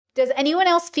Does anyone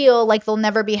else feel like they'll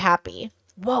never be happy?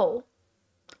 Whoa.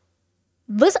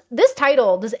 This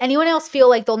title, does anyone else feel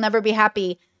like they'll never be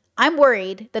happy? I'm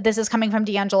worried that this is coming from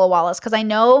D'Angelo Wallace because I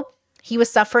know he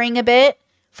was suffering a bit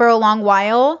for a long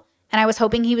while and I was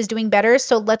hoping he was doing better.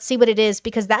 So let's see what it is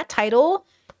because that title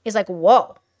is like,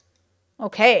 whoa.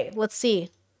 Okay, let's see.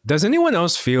 Does anyone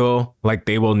else feel like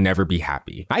they will never be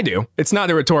happy? I do. It's not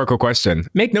a rhetorical question.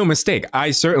 Make no mistake, I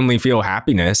certainly feel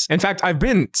happiness. In fact, I've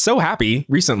been so happy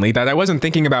recently that I wasn't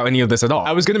thinking about any of this at all.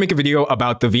 I was going to make a video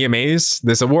about the VMAs,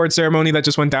 this award ceremony that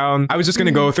just went down. I was just going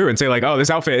to go through and say like, oh, this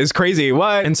outfit is crazy.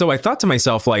 What? And so I thought to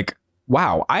myself like,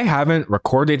 wow, I haven't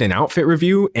recorded an outfit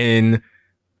review in,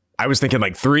 I was thinking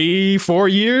like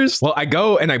 3-4 years. Well, I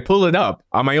go and I pull it up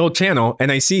on my old channel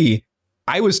and I see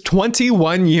I was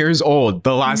 21 years old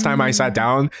the last time I sat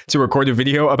down to record a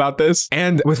video about this.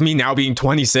 And with me now being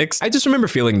 26, I just remember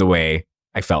feeling the way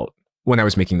I felt when I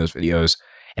was making those videos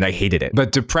and I hated it.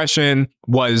 But depression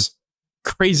was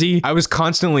crazy. I was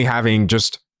constantly having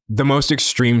just the most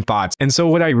extreme thoughts. And so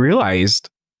what I realized,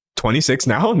 26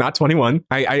 now, not 21,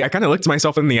 I kind of looked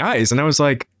myself in the eyes and I was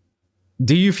like,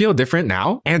 do you feel different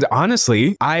now? And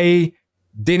honestly, I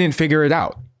didn't figure it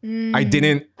out. I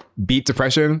didn't beat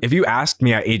depression. If you asked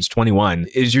me at age 21,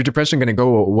 is your depression going to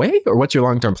go away or what's your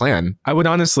long-term plan? I would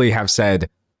honestly have said,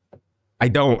 I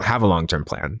don't have a long-term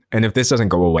plan. And if this doesn't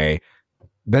go away,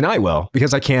 then I will,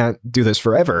 because I can't do this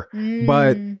forever.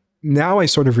 But now I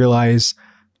sort of realize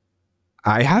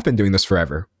I have been doing this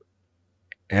forever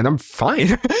and I'm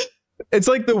fine. It's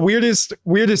like the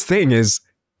weirdest thing is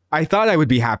I thought I would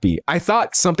be happy. I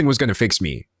thought something was going to fix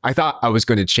me. I thought I was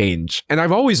going to change. And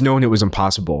I've always known it was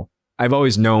impossible. I've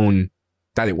always known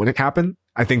that it wouldn't happen.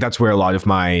 I think that's where a lot of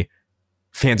my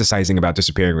fantasizing about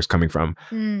disappearing was coming from.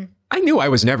 I knew I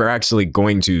was never actually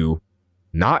going to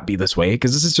not be this way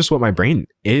because this is just what my brain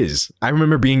is. I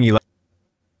remember being 11. Okay,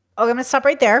 I'm going to stop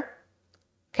right there.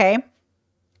 Okay.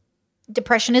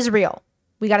 Depression is real.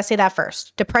 We got to say that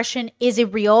first. Depression is a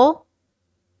real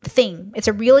thing. It's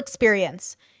a real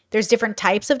experience. There's different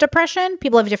types of depression.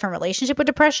 People have a different relationship with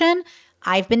depression.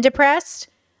 I've been depressed.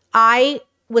 I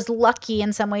was lucky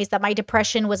in some ways that my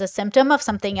depression was a symptom of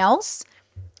something else.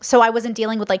 So I wasn't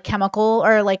dealing with like chemical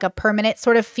or like a permanent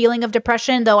sort of feeling of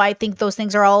depression, though I think those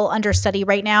things are all under study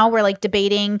right now. We're like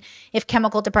debating if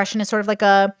chemical depression is sort of like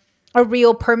a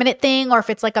real permanent thing or if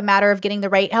it's like a matter of getting the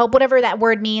right help, whatever that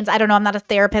word means. I don't know. I'm not a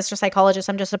therapist or psychologist.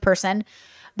 I'm just a person.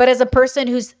 But as a person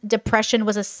whose depression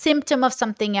was a symptom of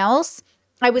something else,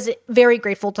 I was very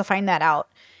grateful to find that out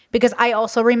because I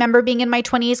also remember being in my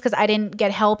 20s because I didn't get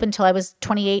help until I was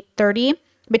 28, 30.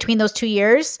 Between those 2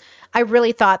 years, I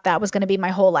really thought that was going to be my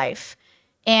whole life.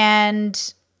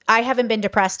 And I haven't been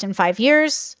depressed in 5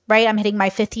 years, right? I'm hitting my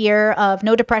 5th year of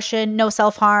no depression, no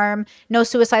self-harm, no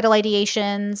suicidal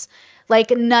ideations,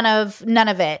 like none of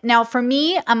it. Now, for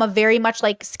me, I'm a very much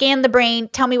like scan the brain,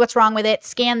 tell me what's wrong with it,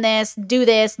 scan this, do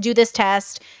this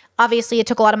test. Obviously, it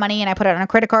took a lot of money and I put it on a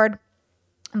credit card.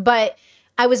 But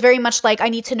I was very much like, I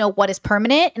need to know what is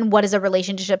permanent and what is a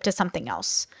relationship to something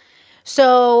else.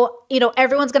 So, you know,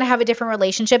 everyone's going to have a different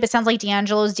relationship. It sounds like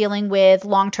D'Angelo's dealing with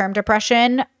long-term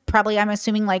depression. Probably, I'm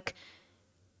assuming like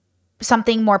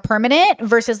something more permanent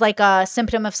versus like a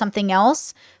symptom of something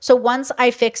else. So once I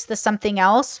fixed the something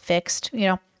else,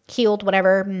 healed,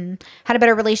 whatever, had a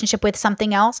better relationship with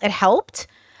something else, it helped.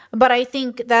 But I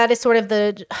think that is sort of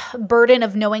the burden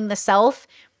of knowing the self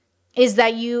is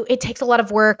that it takes a lot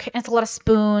of work and it's a lot of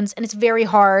spoons and it's very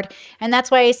hard. And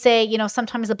that's why I say, you know,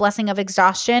 sometimes the blessing of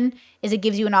exhaustion is it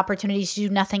gives you an opportunity to do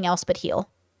nothing else but heal.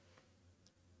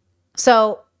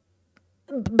 So,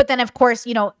 but then of course,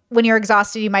 you know, when you're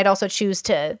exhausted, you might also choose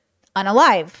to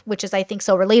unalive, which is, I think,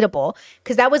 so relatable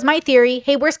because that was my theory.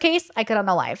 Hey, worst case, I could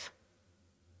unalive.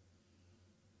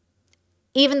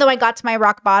 Even though I got to my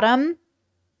rock bottom,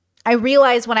 I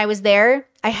realized when I was there,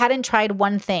 I hadn't tried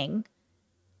one thing,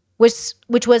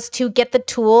 which was to get the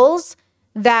tools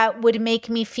that would make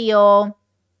me feel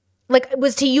like it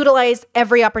was to utilize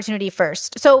every opportunity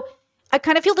first. So I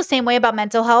kind of feel the same way about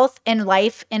mental health and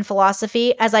life and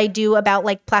philosophy as I do about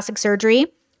like plastic surgery.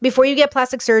 Before you get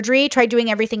plastic surgery, try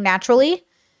doing everything naturally.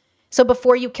 So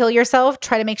before you kill yourself,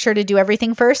 try to make sure to do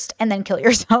everything first and then kill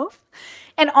yourself.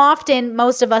 And often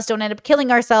most of us don't end up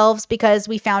killing ourselves because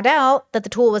we found out that the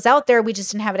tool was out there. We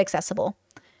just didn't have it accessible.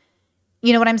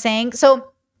 You know what I'm saying? So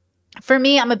for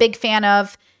me, I'm a big fan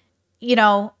of, you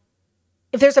know,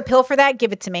 if there's a pill for that,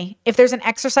 give it to me. If there's an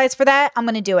exercise for that, I'm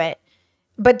going to do it.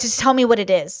 But just tell me what it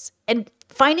is. And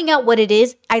finding out what it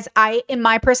is, in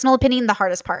my personal opinion, the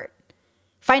hardest part.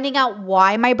 Finding out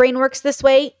why my brain works this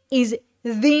way is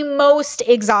the most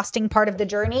exhausting part of the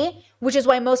journey, which is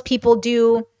why most people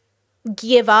do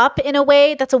give up in a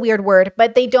way. That's a weird word,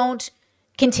 but they don't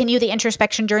continue the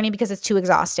introspection journey because it's too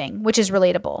exhausting, which is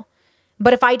relatable.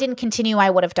 But if I didn't continue, I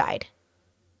would have died.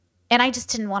 And I just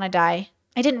didn't want to die.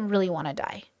 I didn't really want to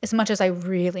die as much as I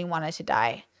really wanted to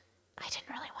die. I didn't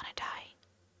really want to die.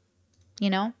 You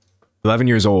know? 11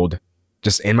 years old,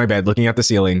 just in my bed, looking at the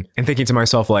ceiling and thinking to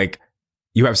myself, like,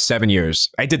 you have 7 years.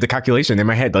 I did the calculation in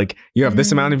my head. Like, you have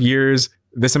this amount of years,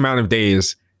 this amount of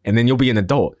days, and then you'll be an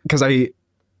adult. Because I,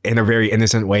 in a very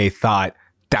innocent way, thought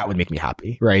that would make me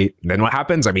happy, right? And then what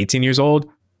happens? I'm 18 years old.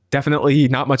 Definitely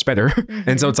not much better.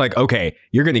 And so it's like, okay,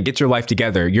 you're going to get your life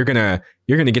together. You're going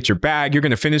to get your bag. You're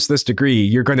going to finish this degree.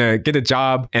 You're going to get a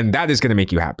job, and that is going to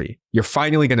make you happy. You're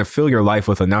finally going to fill your life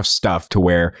with enough stuff to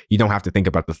where you don't have to think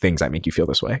about the things that make you feel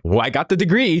this way. Well, I got the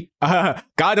degree.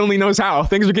 God only knows how.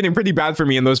 Things were getting pretty bad for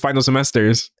me in those final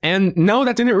semesters. And no,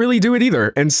 that didn't really do it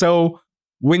either. And so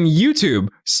when YouTube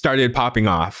started popping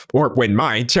off, or when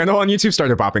my channel on YouTube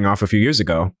started popping off a few years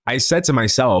ago, I said to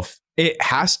myself, it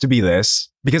has to be this,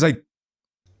 because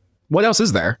what else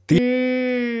is there?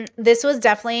 This was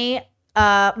definitely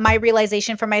my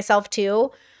realization for myself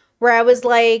too, where I was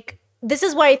like, this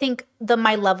is why I think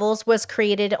my levels was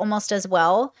created almost as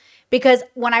well. Because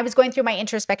when I was going through my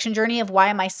introspection journey of why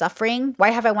am I suffering?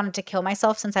 Why have I wanted to kill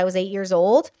myself since I was 8 years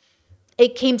old?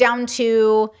 It came down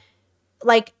to,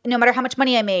 like, no matter how much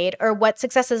money I made or what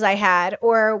successes I had,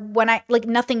 or when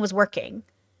nothing was working.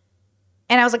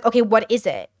 And I was like, okay, what is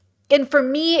it? And for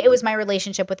me, it was my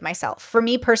relationship with myself. For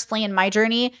me personally in my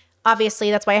journey,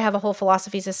 obviously, that's why I have a whole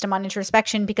philosophy system on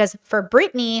introspection, because for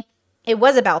Brittany, it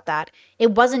was about that.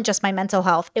 It wasn't just my mental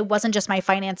health. It wasn't just my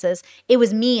finances. It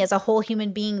was me as a whole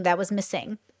human being that was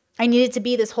missing. I needed to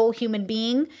be this whole human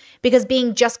being, because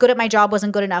being just good at my job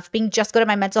wasn't good enough. Being just good at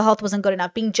my mental health wasn't good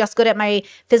enough. Being just good at my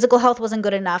physical health wasn't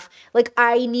good enough. Like,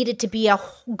 I needed to be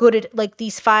good at, like,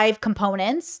 these 5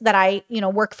 components that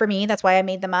work for me. That's why I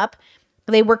made them up.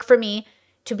 They work for me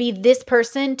to be this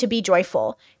person, to be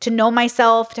joyful, to know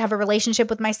myself, to have a relationship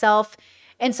with myself.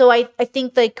 And so I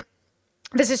think, like,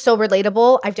 this is so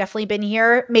relatable. I've definitely been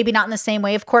here, maybe not in the same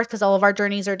way, of course, because all of our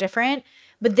journeys are different,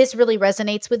 but this really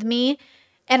resonates with me.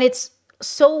 And it's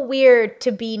so weird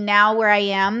to be now where I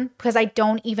am, because I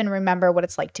don't even remember what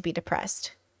it's like to be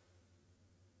depressed.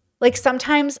 Like,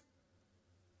 sometimes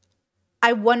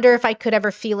I wonder if I could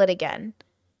ever feel it again.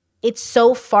 It's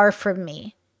so far from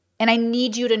me. And I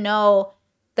need you to know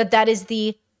that that is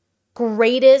the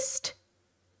greatest,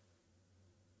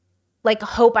 like,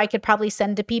 hope I could probably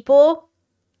send to people,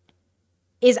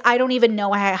 is I don't even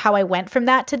know how I went from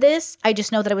that to this. I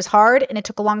just know that it was hard and it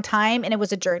took a long time and it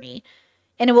was a journey.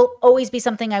 And it will always be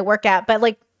something I work at. But,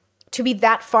 like, to be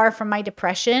that far from my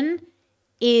depression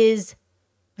is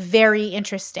very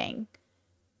interesting.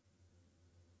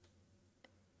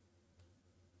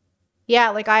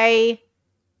 Yeah, like,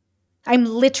 I'm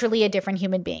literally a different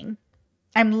human being.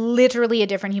 I'm literally a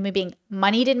different human being.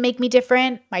 Money didn't make me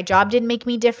different. My job didn't make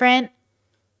me different.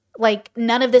 Like,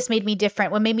 none of this made me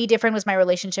different. What made me different was my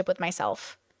relationship with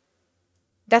myself.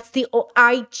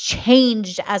 I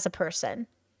changed as a person.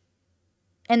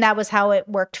 And that was how it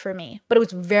worked for me. But it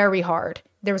was very hard.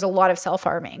 There was a lot of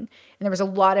self-harming. And there was a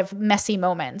lot of messy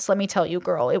moments. Let me tell you,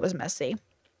 girl, it was messy.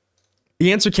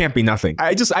 The answer can't be nothing.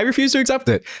 I refuse to accept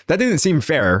it. That didn't seem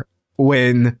fair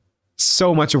when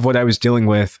so much of what I was dealing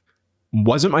with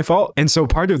wasn't my fault. And so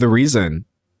part of the reason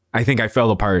I think I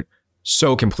fell apart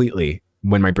so completely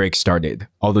when my break started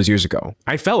all those years ago,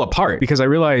 I fell apart because I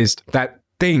realized that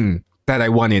thing that I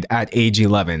wanted at age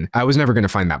 11, I was never going to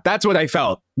find that. That's what I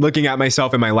felt looking at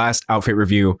myself in my last outfit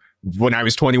review when I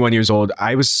was 21 years old.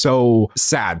 I was so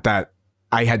sad that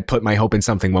I had put my hope in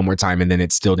something one more time and then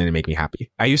it still didn't make me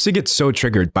happy. I used to get so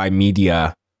triggered by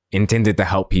media intended to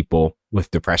help people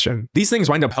with depression. These things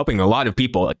wind up helping a lot of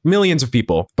people, like millions of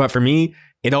people. But for me,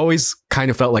 it always kind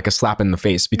of felt like a slap in the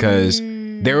face, because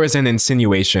there was an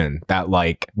insinuation that,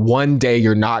 like, one day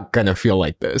you're not going to feel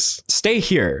like this. Stay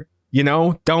here,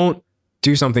 don't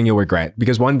do something you'll regret,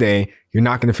 because one day you're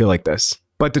not going to feel like this.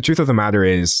 But the truth of the matter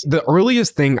is, the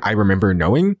earliest thing I remember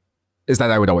knowing is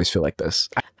that I would always feel like this.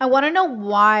 I want to know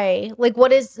why. Like,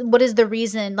 what is the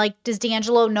reason? Like, does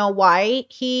D'Angelo know why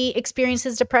he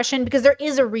experiences depression? Because there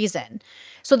is a reason.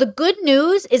 So the good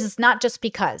news is it's not just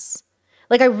because.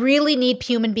 Like, I really need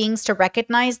human beings to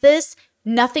recognize this.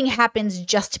 Nothing happens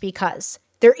just because.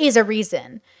 There is a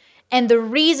reason. And the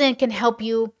reason can help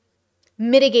you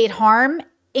mitigate harm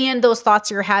and those thoughts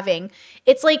you're having.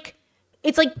 It's like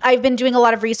I've been doing a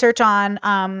lot of research on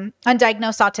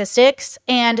undiagnosed autistics,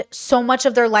 and so much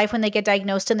of their life when they get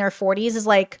diagnosed in their 40s is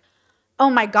like, oh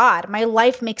my God, my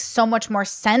life makes so much more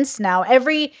sense now.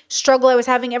 Every struggle I was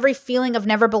having, every feeling of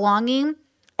never belonging,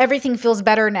 everything feels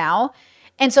better now.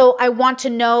 And so I want to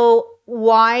know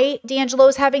why D'Angelo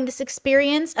is having this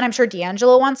experience. And I'm sure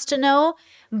D'Angelo wants to know.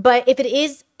 But if it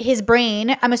is his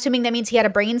brain, I'm assuming that means he had a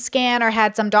brain scan or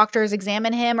had some doctors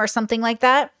examine him or something like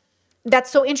that.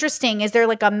 That's so interesting. Is there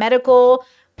like a medical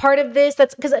part of this?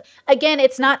 That's because, again,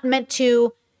 it's meant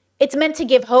to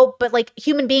give hope, but like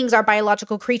human beings are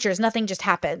biological creatures. Nothing just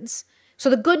happens. So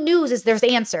the good news is there's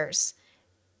answers,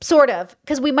 sort of,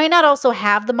 because we might not also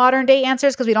have the modern day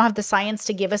answers because we don't have the science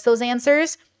to give us those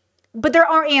answers, but there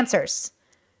are answers.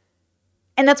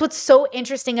 And that's what's so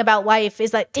interesting about life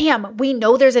is that, damn, we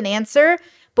know there's an answer,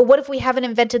 but what if we haven't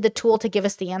invented the tool to give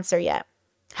us the answer yet?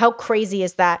 How crazy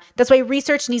is that? That's why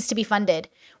research needs to be funded.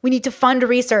 We need to fund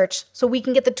research so we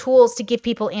can get the tools to give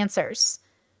people answers.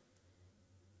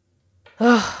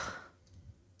 I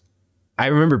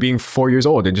remember being 4 years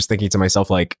old and just thinking to myself,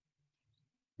 like,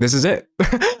 this is it.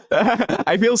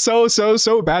 I feel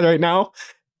so bad right now.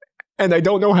 And I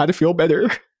don't know how to feel better.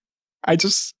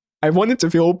 I wanted to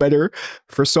feel better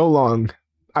for so long.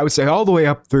 I would say all the way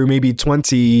up through maybe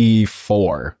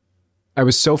 24. I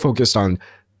was so focused on,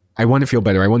 I want to feel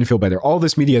better. I want to feel better. All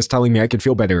this media is telling me I could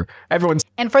feel better.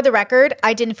 And for the record,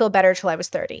 I didn't feel better till I was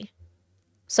 30.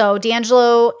 So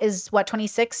D'Angelo is what,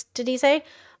 26, did he say?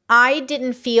 I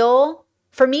didn't feel,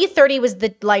 for me, 30 was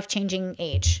the life-changing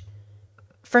age.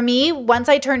 For me, once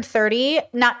I turned 30,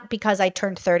 not because I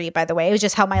turned 30, by the way, it was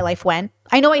just how my life went.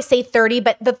 I know I say 30,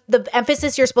 but the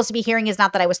emphasis you're supposed to be hearing is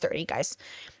not that I was 30, guys.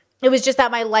 It was just that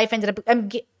my life ended up,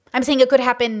 I'm saying it could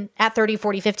happen at 30,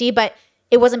 40, 50, but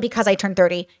it wasn't because I turned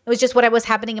 30. It was just what was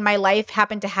happening in my life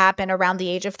happened to happen around the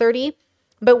age of 30.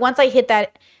 But once I hit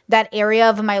that area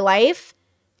of my life,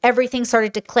 everything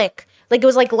started to click. Like it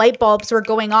was like light bulbs were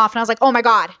going off and I was like, oh my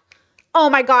God. Oh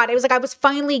my God. It was like I was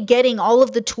finally getting all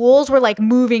of the tools were like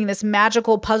moving this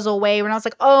magical puzzle way when I was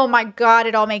like, oh my God,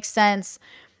 it all makes sense.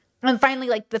 And finally,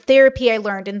 like the therapy I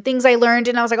learned and things I learned,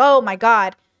 and I was like, oh my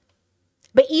God.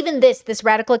 But even this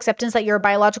radical acceptance that you're a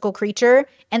biological creature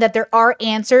and that there are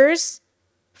answers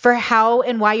for how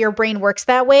and why your brain works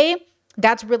that way,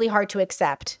 that's really hard to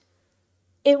accept.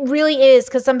 It really is,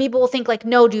 because some people will think like,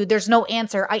 no, dude, there's no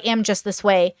answer. I am just this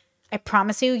way. I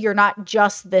promise you, you're not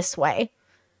just this way.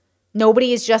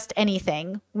 Nobody is just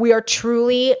anything. We are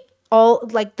truly all,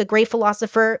 like the great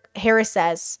philosopher Harris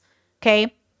says,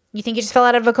 okay? You think you just fell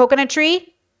out of a coconut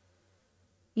tree?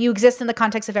 You exist in the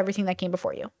context of everything that came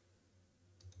before you.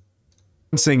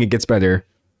 Saying it gets better.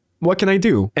 What can I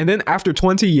do? And then after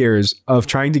 20 years of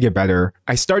trying to get better,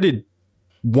 I started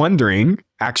wondering,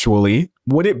 actually,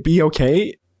 would it be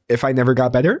okay if I never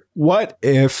got better? What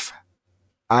if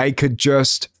I could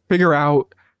just figure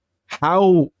out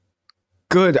how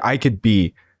good I could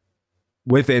be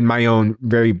within my own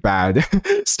very bad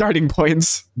starting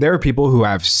points? There are people who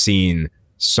have seen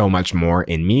so much more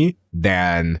in me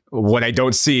than what I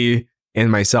don't see in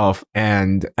myself.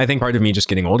 And I think part of me just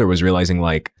getting older was realizing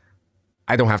like,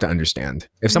 I don't have to understand.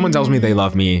 If someone tells me they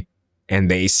love me and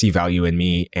they see value in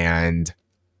me and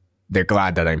they're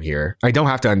glad that I'm here, I don't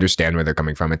have to understand where they're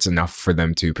coming from. It's enough for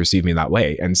them to perceive me that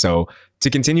way. And so to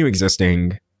continue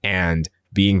existing and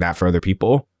being that for other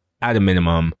people at a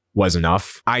minimum was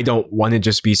enough. I don't want to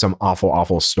just be some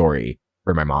awful story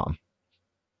for my mom.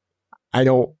 I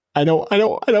don't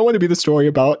want to be the story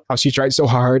about how she tried so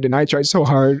hard and I tried so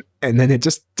hard and then it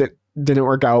just didn't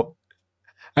work out.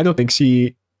 I don't think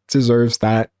she deserves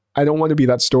that. I don't want to be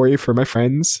that story for my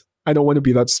friends. I don't want to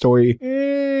be that story.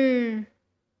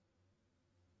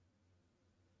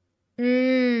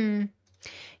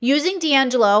 Using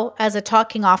D'Angelo as a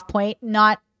talking off point,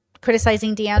 not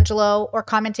criticizing D'Angelo or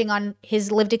commenting on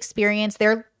his lived experience.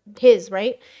 They're his,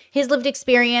 right? His lived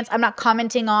experience. I'm not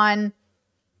commenting on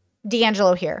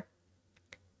D'Angelo here.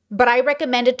 But I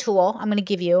recommend a tool I'm going to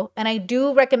give you. And I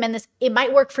do recommend this. It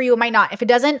might work for you. It might not. If it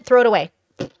doesn't, throw it away.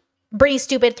 Brittany's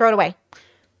stupid. Throw it away.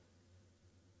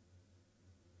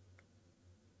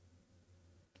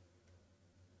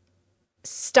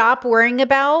 Stop worrying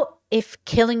about if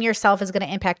killing yourself is going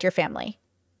to impact your family.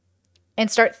 And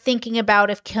start thinking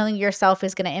about if killing yourself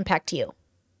is going to impact you.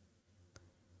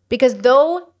 Because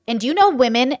and do you know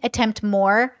women attempt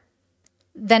more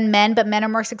than men, but men are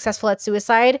more successful at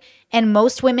suicide. And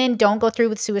most women don't go through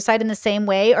with suicide in the same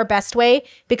way or best way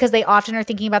because they often are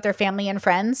thinking about their family and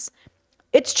friends.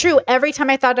 It's true. Every time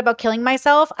I thought about killing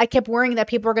myself, I kept worrying that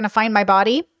people were going to find my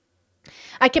body.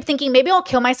 I kept thinking maybe I'll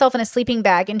kill myself in a sleeping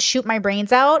bag and shoot my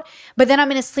brains out, but then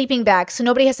I'm in a sleeping bag so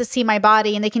nobody has to see my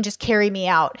body and they can just carry me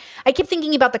out. I kept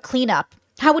thinking about the cleanup.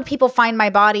 How would people find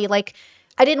my body? Like,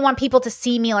 I didn't want people to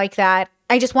see me like that.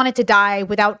 I just wanted to die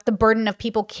without the burden of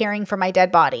people caring for my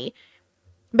dead body.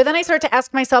 But then I start to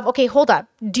ask myself, okay, hold up.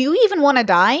 Do you even want to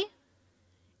die?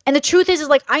 And the truth is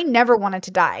like, I never wanted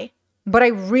to die, but I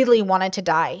really wanted to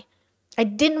die. I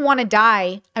didn't want to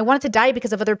die. I wanted to die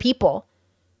because of other people.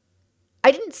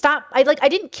 I didn't stop. I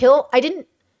didn't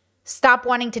stop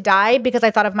wanting to die because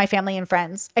I thought of my family and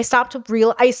friends. I stopped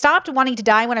wanting to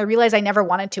die when I realized I never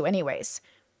wanted to anyways.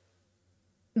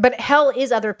 But hell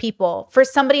is other people. For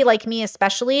somebody like me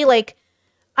especially, like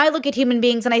I look at human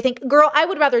beings and I think, girl, I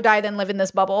would rather die than live in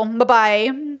this bubble.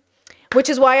 Bye-bye. Which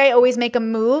is why I always make a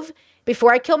move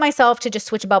before I kill myself to just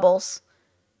switch bubbles.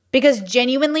 Because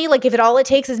genuinely, like if all it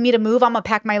takes is me to move, I'm gonna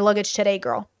pack my luggage today,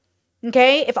 girl.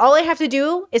 Okay? If all I have to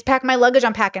do is pack my luggage,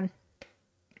 I'm packing.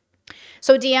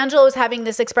 So D'Angelo is having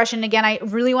this expression again. I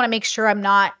really want to make sure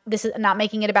this is not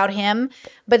making it about him,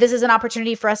 but this is an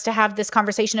opportunity for us to have this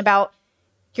conversation about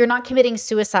you're not committing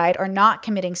suicide or not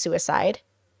committing suicide.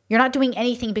 You're not doing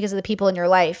anything because of the people in your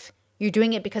life. You're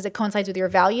doing it because it coincides with your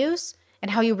values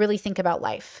and how you really think about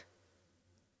life.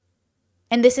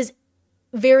 And this is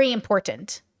very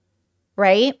important,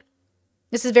 right?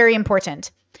 This is very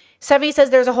important. Stephanie says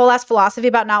there's a whole ass philosophy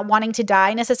about not wanting to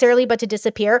die necessarily, but to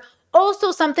disappear.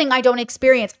 Also something I don't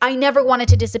experience. I never wanted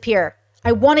to disappear.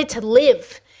 I wanted to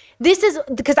live. This is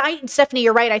because Stephanie,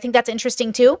 you're right. I think that's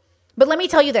interesting too. But let me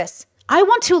tell you this. I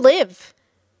want to live.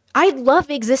 I love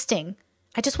existing.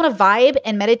 I just want to vibe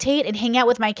and meditate and hang out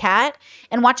with my cat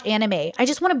and watch anime. I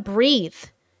just want to breathe.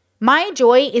 My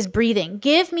joy is breathing.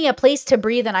 Give me a place to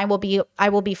breathe and I will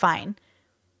be fine.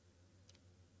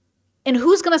 And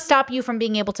who's going to stop you from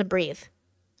being able to breathe?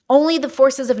 Only the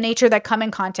forces of nature that come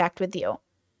in contact with you.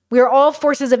 We are all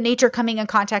forces of nature coming in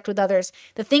contact with others.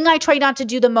 The thing I try not to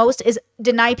do the most is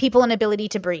deny people an ability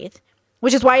to breathe,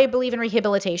 which is why I believe in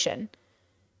rehabilitation.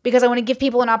 Because I want to give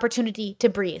people an opportunity to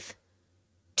breathe,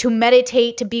 to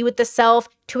meditate, to be with the self,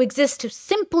 to exist, to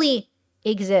simply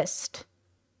exist.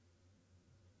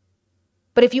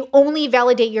 But if you only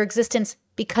validate your existence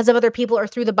because of other people or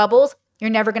through the bubbles, you're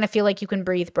never going to feel like you can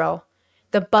breathe, bro.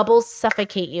 The bubbles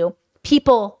suffocate you.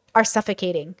 People are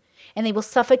suffocating, and they will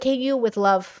suffocate you with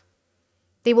love.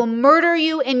 They will murder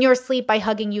you in your sleep by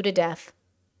hugging you to death.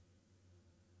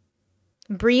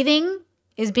 Breathing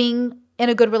is being in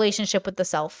a good relationship with the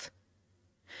self.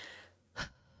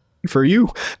 For you,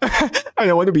 I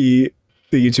don't want to be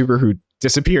the YouTuber who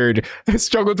disappeared,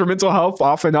 struggled for mental health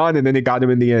off and on, and then it got him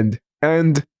in the end.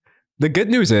 And the good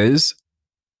news is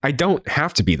I don't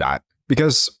have to be that,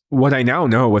 because what I now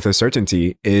know with a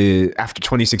certainty is after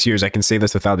 26 years, I can say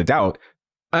this without a doubt.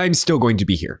 I'm still going to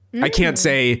be here. I can't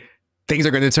say things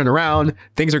are going to turn around.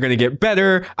 Things are going to get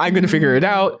better. I'm going to figure it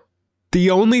out.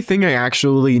 The only thing I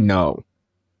actually know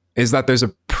is that there's a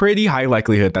pretty high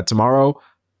likelihood that tomorrow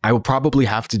I will probably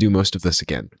have to do most of this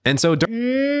again. And so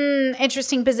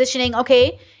interesting positioning.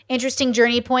 Okay. Interesting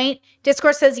journey point.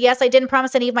 Discourse says, yes, I didn't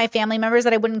promise any of my family members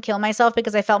that I wouldn't kill myself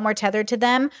because I felt more tethered to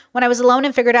them. When I was alone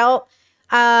and figured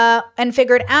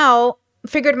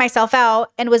myself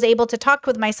out and was able to talk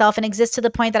with myself and exist to the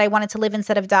point that I wanted to live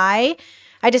instead of die.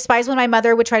 I despise when my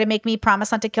mother would try to make me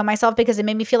promise not to kill myself because it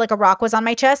made me feel like a rock was on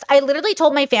my chest. I literally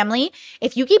told my family,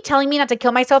 if you keep telling me not to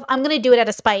kill myself, I'm going to do it out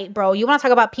of spite, bro. You want to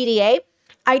talk about PDA?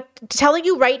 I'm telling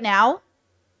you right now,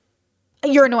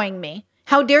 you're annoying me.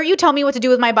 How dare you tell me what to do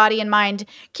with my body and mind?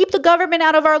 Keep the government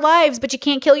out of our lives, but you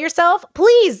can't kill yourself?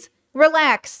 Please,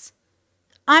 relax.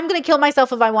 I'm going to kill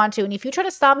myself if I want to. And if you try to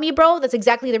stop me, bro, that's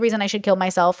exactly the reason I should kill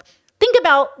myself. Think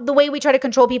about the way we try to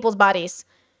control people's bodies.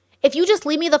 If you just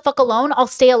leave me the fuck alone, I'll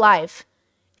stay alive.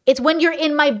 It's when you're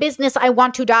in my business, I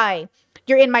want to die.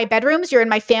 You're in my bedrooms, you're in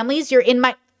my families, you're in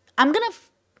my...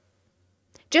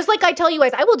 Just like I tell you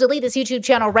guys, I will delete this YouTube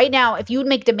channel right now if you would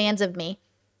make demands of me.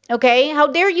 Okay? How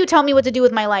dare you tell me what to do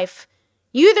with my life?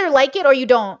 You either like it or you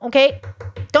don't, okay?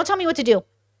 Don't tell me what to do.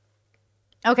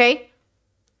 Okay?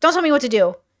 Don't tell me what to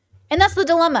do. And that's the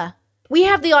dilemma. We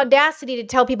have the audacity to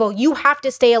tell people, you have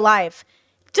to stay alive.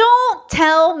 Don't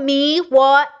tell me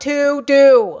what to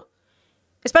do.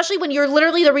 Especially when you're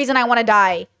literally the reason I want to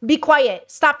die. Be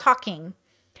quiet. Stop talking.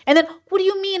 And then, what do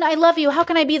you mean? I love you. How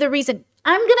can I be the reason?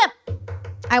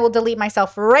 I will delete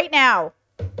myself right now.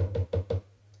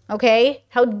 Okay?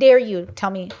 How dare you tell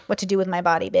me what to do with my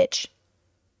body, bitch?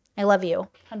 I love you.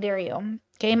 How dare you?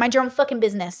 Okay? Mind your own fucking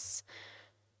business.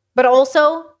 But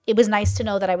also, it was nice to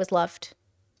know that I was loved.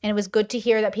 And it was good to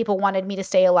hear that people wanted me to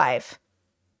stay alive.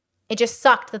 It just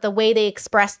sucked that the way they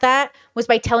expressed that was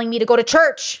by telling me to go to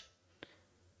church.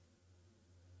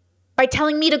 By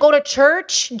telling me to go to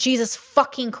church? Jesus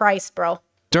fucking Christ, bro.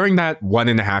 During that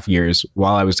 1.5 years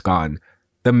while I was gone,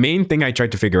 the main thing I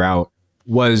tried to figure out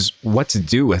was what to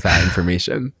do with that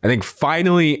information. I think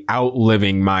finally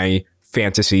outliving my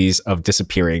fantasies of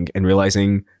disappearing and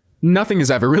realizing nothing is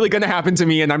ever really going to happen to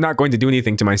me and I'm not going to do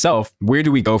anything to myself. Where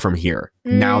do we go from here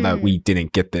now that we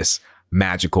didn't get this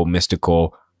magical,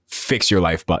 mystical, fix your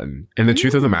life button? And the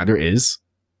truth of the matter is,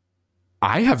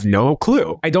 I have no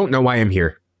clue. I don't know why I'm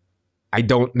here. I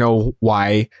don't know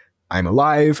why I'm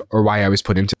alive or why I was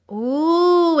put into.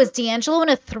 Ooh, is D'Angelo in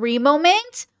a 3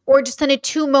 moment or just in a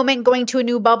 2 moment going to a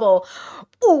new bubble?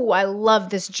 Ooh, I love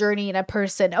this journey in a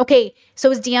person. Okay,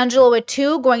 so is D'Angelo a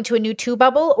 2 going to a new 2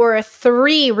 bubble or a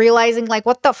 3 realizing like,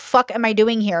 what the fuck am I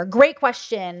doing here? Great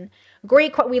question.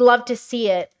 We love to see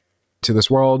it. To this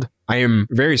world, I am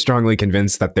very strongly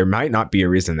convinced that there might not be a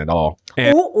reason at all.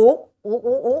 And,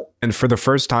 and for the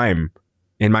first time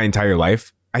in my entire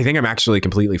life, I think I'm actually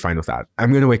completely fine with that.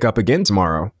 I'm going to wake up again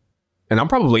tomorrow and I'm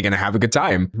probably going to have a good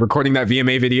time recording that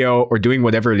VMA video or doing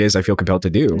whatever it is I feel compelled to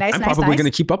do. I'm probably going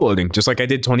to keep uploading just like I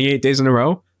did 28 days in a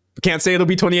row. Can't say it'll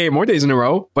be 28 more days in a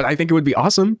row, but I think it would be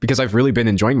awesome because I've really been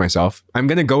enjoying myself. I'm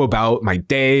going to go about my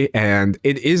day and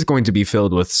it is going to be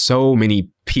filled with so many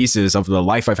pieces of the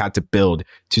life I've had to build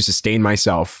to sustain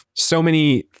myself. So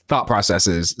many thought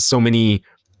processes, so many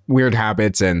weird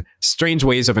habits and strange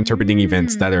ways of interpreting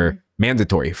events that are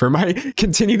mandatory for my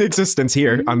continued existence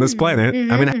here on this planet.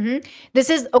 This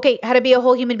is, okay, how to be a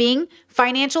whole human being.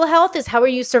 Financial health is how are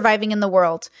you surviving in the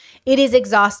world. It is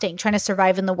exhausting trying to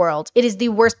survive in the world. It is the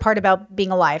worst part about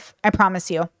being alive. I promise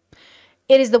you.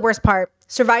 It is the worst part.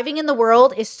 Surviving in the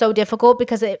world is so difficult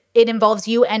because it involves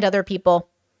you and other people.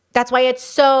 That's why it's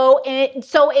so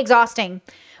exhausting.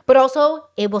 But also,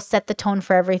 it will set the tone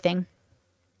for everything.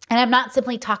 And I'm not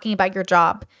simply talking about your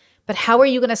job, but how are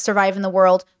you going to survive in the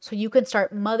world so you can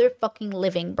start motherfucking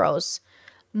living, bros?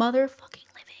 Motherfucking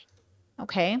living.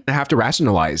 Okay? I have to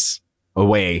rationalize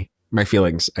away my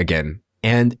feelings again,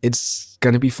 and it's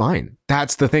going to be fine.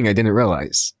 That's the thing I didn't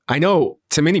realize. I know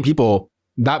to many people,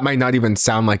 that might not even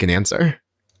sound like an answer.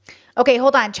 Okay,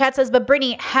 hold on. Chat says, but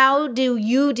Brittany, how do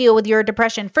you deal with your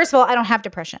depression? First of all, I don't have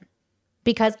depression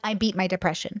because I beat my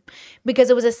depression because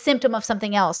it was a symptom of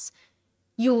something else.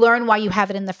 You learn why you have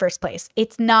it in the first place.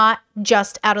 It's not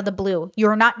just out of the blue.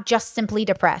 You're not just simply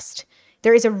depressed.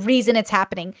 There is a reason it's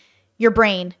happening. Your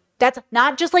brain. That's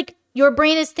not just like your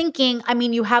brain is thinking. I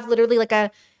mean, you have literally like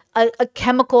a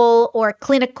chemical or a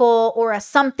clinical or a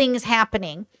something's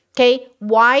happening. Okay.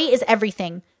 Why is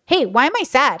everything? Hey, why am I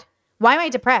sad? Why am I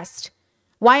depressed?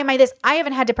 Why am I this? I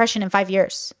haven't had depression in 5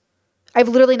 years. I've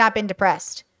literally not been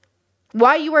depressed.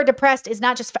 Why you are depressed is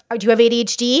not just, do you have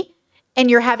ADHD? And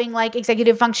you're having like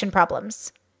executive function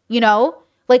problems, you know,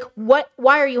 like why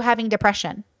are you having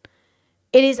depression?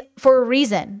 It is for a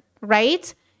reason,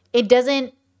 right? It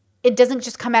doesn't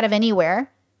just come out of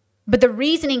anywhere, but the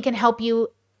reasoning can help you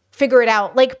figure it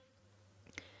out. Like,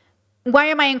 why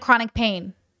am I in chronic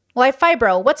pain? Well, I have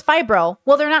fibro. What's fibro?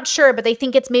 Well, they're not sure, but they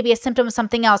think it's maybe a symptom of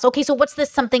something else. Okay, so what's this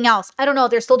something else? I don't know.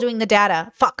 They're still doing the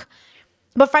data. Fuck.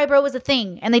 But fibro was a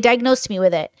thing and they diagnosed me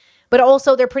with it. But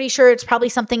also they're pretty sure it's probably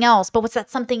something else. But what's that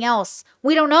something else?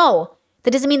 We don't know.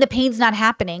 That doesn't mean the pain's not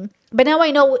happening. But now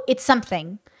I know it's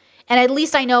something. And at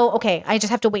least I know, okay, I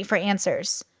just have to wait for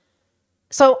answers.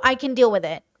 So I can deal with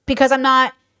it. Because I'm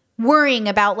not worrying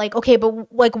about like, okay, but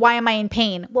like, why am I in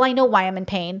pain? Well, I know why I'm in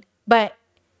pain. But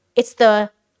it's the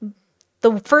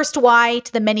first why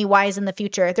to the many whys in the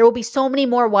future. There will be so many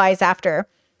more whys after.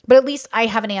 But at least I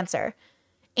have an answer.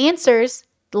 Answers,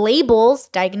 labels,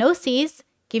 diagnoses,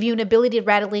 give you an ability to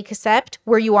radically accept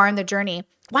where you are in the journey.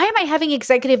 Why am I having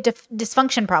executive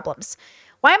dysfunction problems?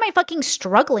 Why am I fucking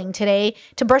struggling today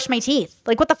to brush my teeth?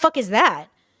 Like, what the fuck is that?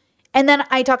 And then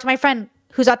I talk to my friend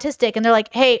who's autistic and they're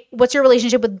like, hey, what's your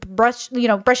relationship with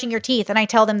brushing your teeth? And I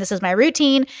tell them this is my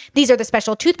routine. These are the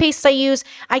special toothpastes I use.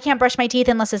 I can't brush my teeth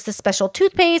unless it's the special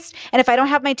toothpaste. And if I don't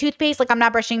have my toothpaste, like I'm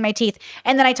not brushing my teeth.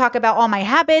 And then I talk about all my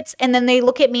habits. And then they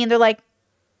look at me and they're like,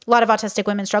 a lot of autistic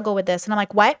women struggle with this. And I'm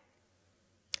like, what?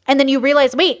 And then you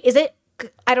realize, wait, is it?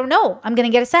 I don't know. I'm going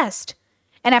to get assessed.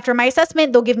 And after my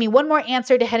assessment, they'll give me one more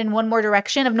answer to head in one more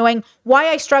direction of knowing why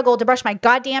I struggle to brush my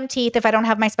goddamn teeth if I don't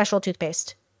have my special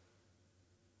toothpaste.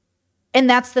 And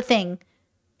that's the thing.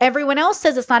 Everyone else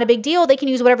says it's not a big deal. They can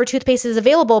use whatever toothpaste is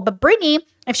available. But Brittany,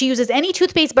 if she uses any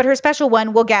toothpaste but her special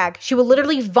one, will gag. She will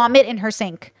literally vomit in her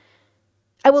sink.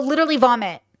 I will literally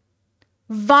vomit.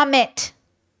 Vomit.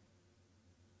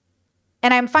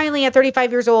 And I'm finally at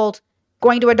 35 years old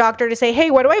going to a doctor to say,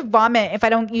 hey, why do I vomit if I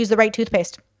don't use the right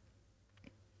toothpaste?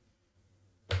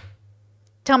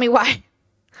 Tell me why.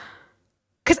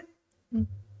 Because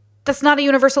that's not a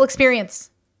universal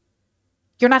experience.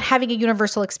 You're not having a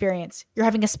universal experience. You're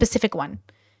having a specific one.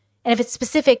 And if it's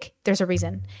specific, there's a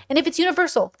reason. And if it's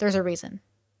universal, there's a reason.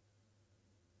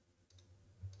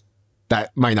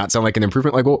 That might not sound like an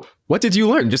improvement. Like, well, what did you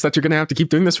learn? Just that you're going to have to keep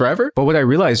doing this forever? But what I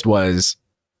realized was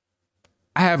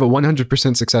I have a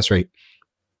 100% success rate.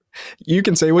 You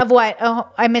can say what? Of what? Oh,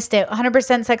 I missed it.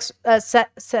 100%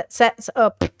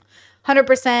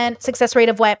 100% success rate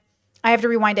of what? I have to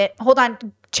rewind it. Hold on.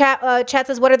 Chat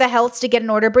says, what are the healths to get in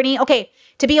order, Brittany? Okay.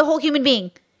 To be a whole human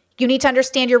being, you need to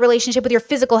understand your relationship with your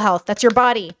physical health. That's your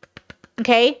body.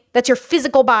 Okay? That's your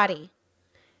physical body.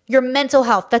 Your mental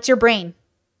health. That's your brain.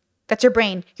 That's your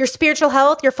brain. Your spiritual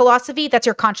health, your philosophy, that's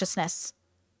your consciousness.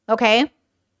 Okay?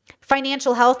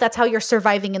 Financial health, that's how you're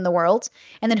surviving in the world.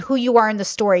 And then who you are in the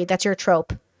story, that's your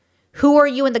trope. Who are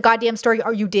you in the goddamn story?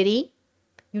 Are you Diddy?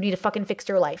 You need to fucking fix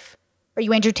your life. Are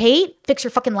you Andrew Tate? Fix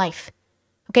your fucking life.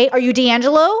 Okay? Are you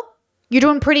D'Angelo? You're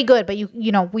doing pretty good, but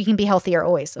you know, we can be healthier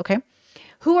always, okay?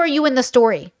 Who are you in the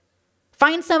story?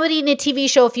 Find somebody in a TV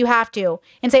show if you have to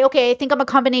and say, okay, I think I'm a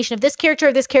combination of this character,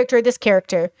 of this character, of this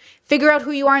character. Figure out who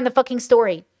you are in the fucking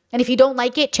story. And if you don't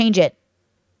like it, change it.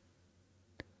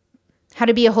 How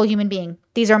to be a whole human being.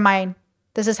 These are mine.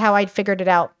 This is how I figured it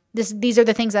out. These are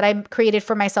the things that I created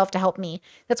for myself to help me.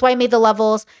 That's why I made the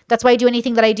levels. That's why I do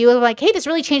anything that I do. I'm like, hey, this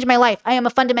really changed my life. I am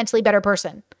a fundamentally better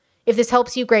person. If this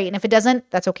helps you, great. And if it doesn't,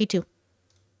 that's okay too.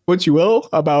 What you will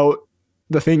about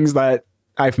the things that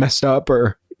I've messed up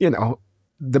or, you know,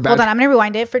 the bad. Hold on, I'm going to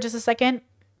rewind it for just a second.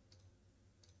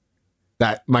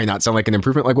 That might not sound like an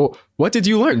improvement. Like, well, what did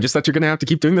you learn? Just that you're going to have to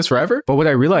keep doing this forever? But what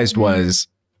I realized was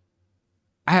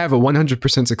I have a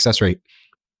 100% success rate.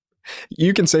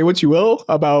 You can say what you will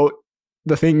about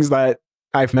the things that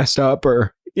I've messed up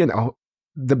or, you know,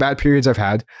 the bad periods I've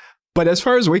had. But as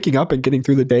far as waking up and getting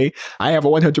through the day, I have a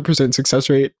 100% success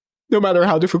rate. No matter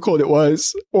how difficult it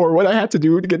was or what I had to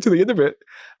do to get to the end of it,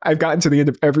 I've gotten to the end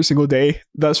of every single day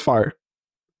thus far.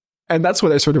 And that's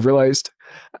what I sort of realized.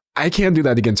 I can do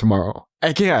that again tomorrow.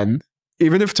 I can.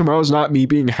 Even if tomorrow's not me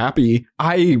being happy,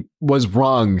 I was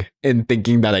wrong in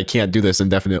thinking that I can't do this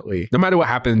indefinitely. No matter what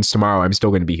happens tomorrow, I'm still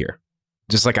going to be here.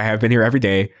 Just like I have been here every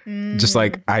day. Just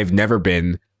like I've never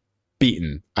been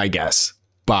beaten, I guess,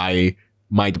 by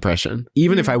my depression.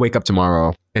 Even if I wake up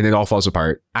tomorrow and it all falls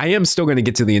apart, I am still going to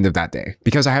get to the end of that day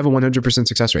because I have a 100%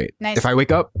 success rate. Nice. If I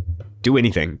wake up, do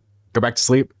anything, go back to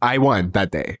sleep, I won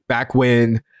that day. Back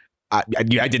when I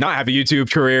did not have a YouTube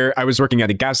career, I was working at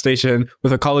a gas station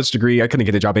with a college degree. I couldn't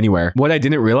get a job anywhere. What I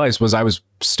didn't realize was I was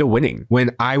still winning.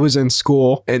 When I was in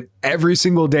school and every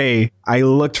single day I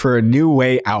looked for a new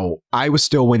way out, I was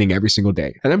still winning every single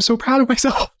day. And I'm so proud of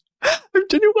myself.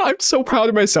 I'm so proud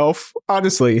of myself,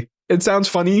 honestly. It sounds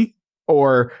funny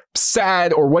or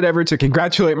sad or whatever to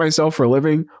congratulate myself for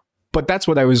living, but that's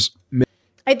what I was.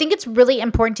 I think it's really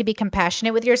important to be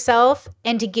compassionate with yourself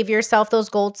and to give yourself those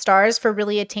gold stars for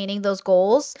really attaining those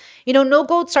goals. You know, no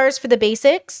gold stars for the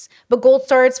basics, but gold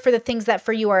stars for the things that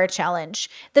for you are a challenge.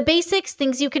 The basics,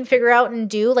 things you can figure out and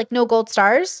do, like no gold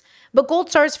stars, but gold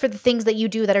stars for the things that you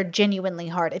do that are genuinely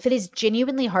hard. If it is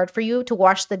genuinely hard for you to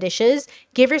wash the dishes,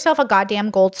 give yourself a goddamn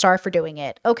gold star for doing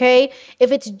it, okay?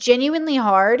 If it's genuinely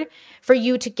hard for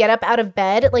you to get up out of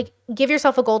bed, like give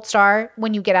yourself a gold star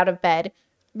when you get out of bed.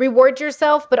 Reward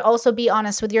yourself, but also be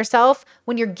honest with yourself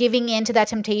when you're giving in to that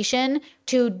temptation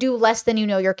to do less than you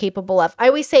know you're capable of. I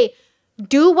always say,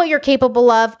 do what you're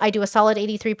capable of. I do a solid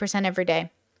 83% every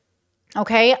day.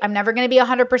 Okay? I'm never going to be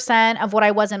 100% of what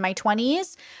I was in my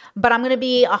 20s, but I'm going to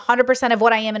be 100% of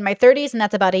what I am in my 30s, and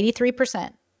that's about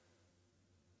 83%.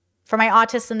 For my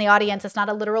autists in the audience, it's not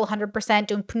a literal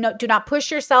 100%. Do not push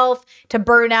yourself to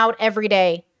burn out every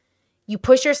day. You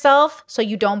push yourself so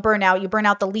you don't burn out. You burn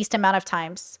out the least amount of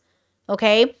times,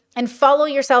 okay? And follow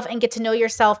yourself and get to know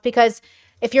yourself, because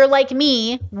if you're like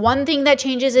me, one thing that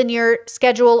changes in your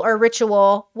schedule or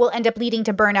ritual will end up leading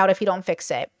to burnout if you don't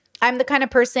fix it. I'm the kind of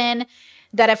person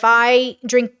that if I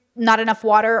drink not enough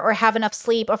water or have enough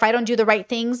sleep, or if I don't do the right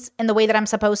things in the way that I'm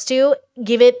supposed to,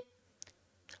 give it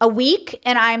a week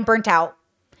and I'm burnt out.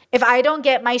 If I don't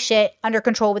get my shit under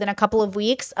control within a couple of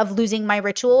weeks of losing my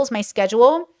rituals, my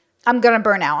schedule, I'm going to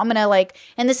burn out. I'm going to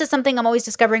and this is something I'm always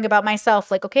discovering about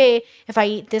myself. Like, okay, if I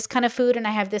eat this kind of food and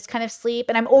I have this kind of sleep,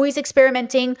 and I'm always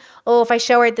experimenting. Oh, if I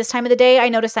shower at this time of the day, I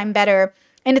notice I'm better.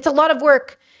 And it's a lot of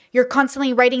work. You're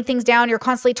constantly writing things down. You're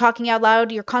constantly talking out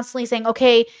loud. You're constantly saying,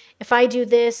 okay, if I do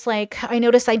this, I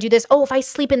notice I do this. Oh, if I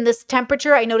sleep in this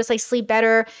temperature, I notice I sleep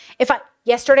better.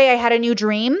 Yesterday I had a new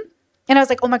dream. And I was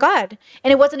like, oh my God.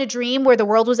 And it wasn't a dream where the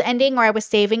world was ending or I was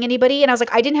saving anybody. And I was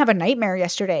like, I didn't have a nightmare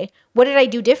yesterday. What did I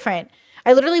do different?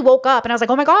 I literally woke up and I was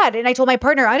like, oh my God. And I told my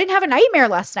partner, I didn't have a nightmare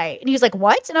last night. And he was like,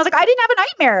 what? And I was like, I didn't have a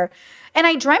nightmare. And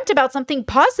I dreamt about something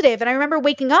positive. And I remember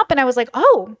waking up and I was like,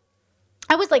 oh,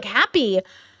 I was happy.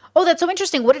 Oh, that's so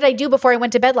interesting. What did I do before I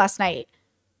went to bed last night?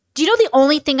 Do you know the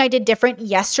only thing I did different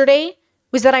yesterday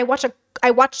was that I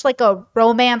watched like a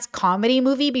romance comedy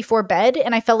movie before bed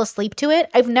and I fell asleep to it.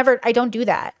 I don't do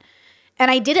that. And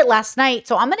I did it last night.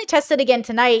 So I'm going to test it again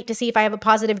tonight to see if I have a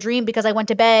positive dream because I went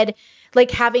to bed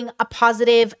like having a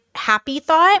positive, happy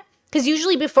thought. Because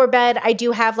usually before bed, I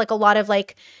do have like a lot of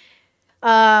like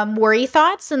worry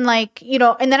thoughts and like, you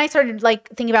know, and then I started like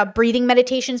thinking about breathing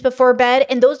meditations before bed.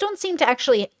 And those don't seem to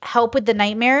actually help with the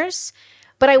nightmares.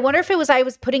 But I wonder if it was I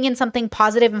was putting in something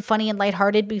positive and funny and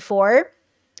lighthearted before.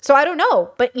 So I don't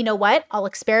know. But you know what? I'll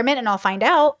experiment and I'll find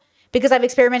out. Because I've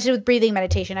experimented with breathing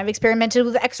meditation. I've experimented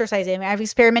with exercising. I've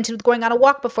experimented with going on a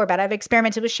walk before bed. I've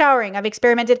experimented with showering. I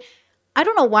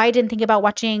don't know why I didn't think about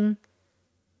watching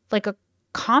like a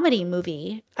comedy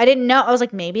movie. I didn't know. I was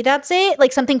like, maybe that's it.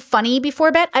 Like something funny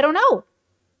before bed. I don't know.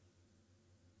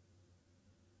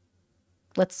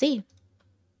 Let's see.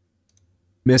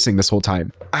 Missing this whole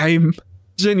time. I'm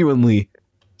genuinely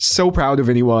so proud of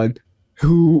anyone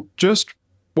who just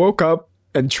woke up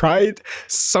and tried.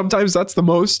 Sometimes that's the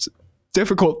most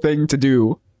difficult thing to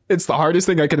do. It's the hardest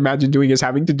thing I can imagine doing is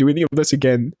having to do any of this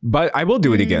again. But I will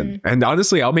do it again. And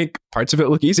honestly, I'll make parts of it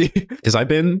look easy because I've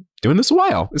been doing this a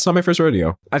while. It's not my first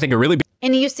rodeo. I think a really big.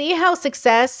 And you see how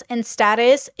success and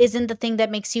status isn't the thing that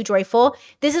makes you joyful.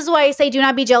 This is why I say do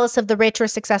not be jealous of the rich or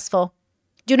successful.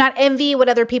 Do not envy what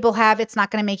other people have. It's not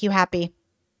going to make you happy.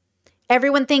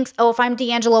 Everyone thinks, oh, if I'm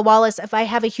D'Angelo Wallace, if I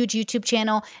have a huge YouTube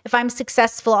channel, if I'm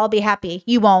successful, I'll be happy.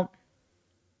 You won't.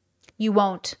 You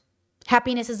won't.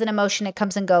 Happiness is an emotion. It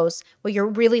comes and goes. What you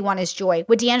really want is joy.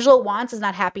 What D'Angelo wants is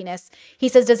not happiness. He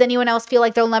says, does anyone else feel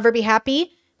like they'll never be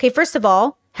happy? Okay, first of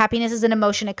all, happiness is an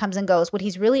emotion. It comes and goes. What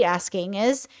he's really asking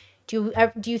is, do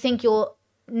you think you'll,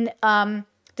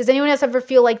 does anyone else ever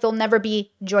feel like they'll never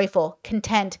be joyful,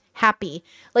 content, happy?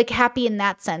 Like happy in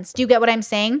that sense. Do you get what I'm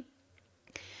saying?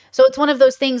 So it's one of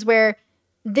those things where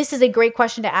this is a great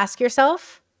question to ask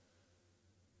yourself.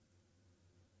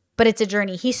 But it's a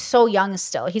journey. He's so young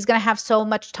still. He's going to have so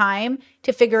much time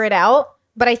to figure it out.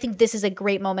 But I think this is a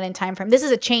great moment in time for him. This is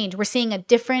a change. We're seeing a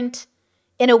different,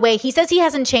 in a way. He says he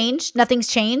hasn't changed. Nothing's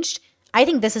changed. I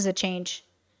think this is a change.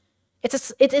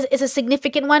 It's a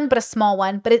significant one, but a small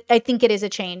one. But I think it is a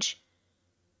change.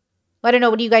 I don't know.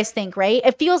 What do you guys think, right?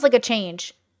 It feels like a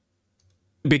change.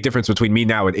 Big difference between me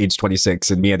now at age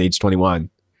 26 and me at age 21.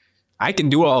 I can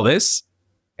do all this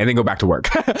and then go back to work.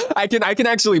 I can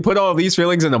actually put all of these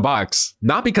feelings in a box,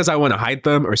 not because I want to hide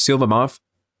them or seal them off.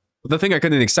 But the thing I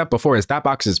couldn't accept before is that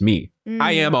box is me.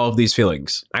 I am all of these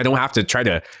feelings. I don't have to try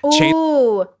to change.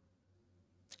 Ooh.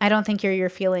 I don't think you're your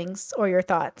feelings or your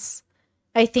thoughts.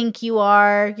 I think you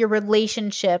are your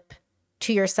relationship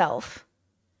to yourself.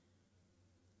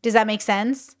 Does that make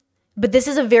sense? But this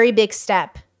is a very big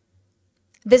step.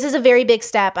 This is a very big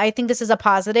step. I think this is a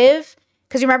positive.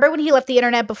 Because remember when he left the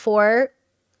internet before?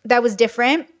 That was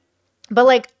different. But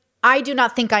like, I do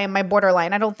not think I am my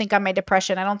borderline. I don't think I'm my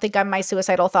depression. I don't think I'm my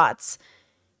suicidal thoughts.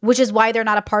 Which is why they're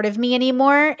not a part of me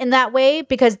anymore in that way.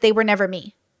 Because they were never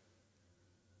me.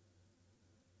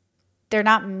 They're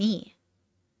not me.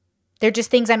 They're just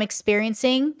things I'm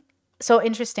experiencing. So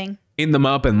interesting. Clean them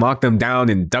up and lock them down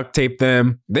and duct tape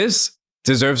them. This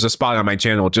deserves a spot on my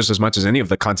channel just as much as any of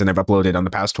the content I've uploaded on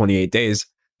the past 28 days.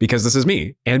 Because this is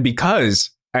me. And because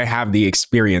I have the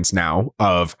experience now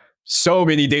of so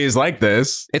many days like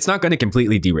this, it's not going to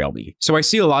completely derail me. So I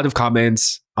see a lot of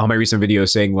comments on my recent videos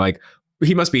saying like,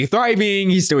 he must be thriving,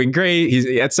 he's doing great, he's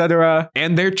etc.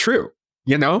 And they're true.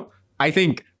 You know, I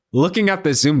think looking at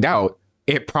this zoomed out,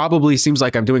 it probably seems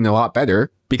like I'm doing a lot better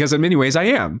because in many ways I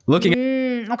am.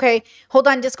 Okay, hold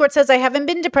on. Discord says, I haven't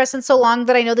been depressed in so long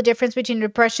that I know the difference between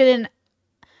depression and,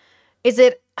 is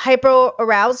it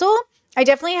hyperarousal? I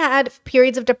definitely had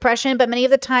periods of depression, but many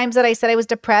of the times that I said I was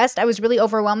depressed, I was really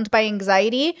overwhelmed by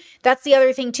anxiety. That's the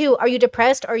other thing too. Are you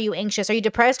depressed? Or are you anxious? Are you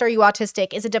depressed? Or are you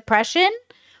autistic? Is it depression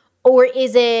or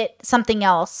is it something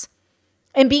else?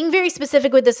 And being very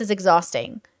specific with this is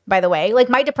exhausting, by the way. Like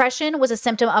my depression was a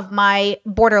symptom of my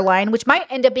borderline, which might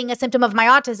end up being a symptom of my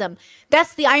autism.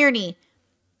 That's the irony.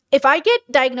 If I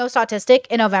get diagnosed autistic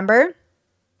in November,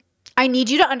 I need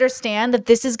you to understand that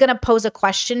this is going to pose a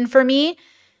question for me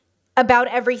about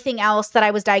everything else that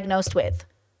I was diagnosed with.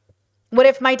 What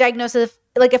if my diagnosis,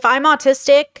 like if I'm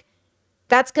autistic,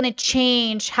 that's going to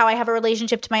change how I have a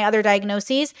relationship to my other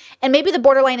diagnoses. And maybe the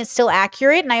borderline is still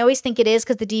accurate. And I always think it is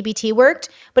because the DBT worked.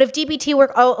 But if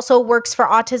DBT also works for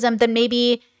autism, then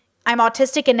maybe I'm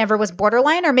autistic and never was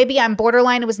borderline. Or maybe I'm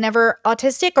borderline and was never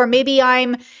autistic. Or maybe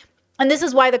I'm, and this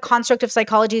is why the construct of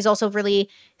psychology is also really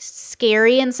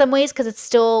scary in some ways. Because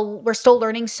we're still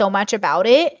learning so much about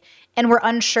it. And we're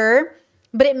unsure.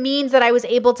 but it means that I was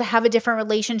able to have a different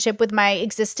relationship with my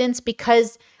existence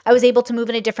because I was able to move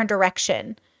in a different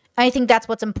direction. And I think that's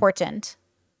what's important.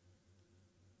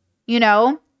 You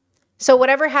know? So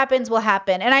whatever happens will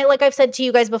happen. And like I've said to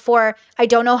you guys before, I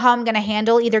don't know how I'm going to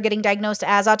handle either getting diagnosed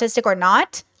as autistic or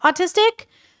not autistic,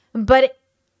 but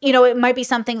you know, it might be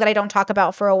something that I don't talk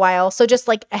about for a while. So just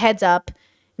like a heads up,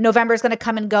 November is going to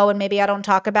come and go and maybe I don't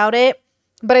talk about it,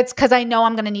 but it's because I know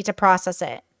I'm going to need to process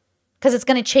it because it's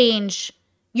going to change.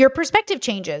 Your perspective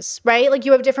changes, right? Like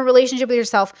you have a different relationship with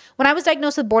yourself. When I was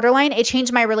diagnosed with borderline, it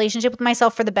changed my relationship with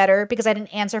myself for the better because I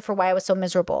didn't answer for why I was so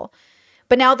miserable.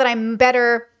 But now that I'm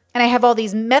better and I have all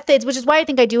these methods, which is why I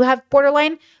think I do have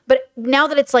borderline, but now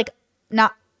that it's like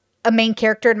not a main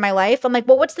character in my life, I'm like,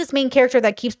 well, what's this main character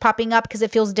that keeps popping up because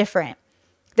it feels different?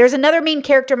 There's another main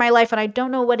character in my life and I don't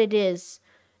know what it is.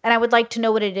 And I would like to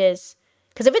know what it is.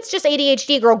 Because if it's just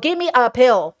ADHD, girl, give me a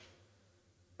pill.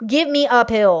 Give me a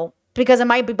pill. Because it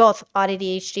might be both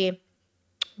ADHD.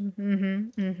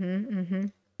 Looking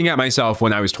at myself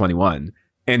when I was 21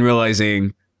 and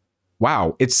realizing,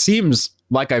 wow, it seems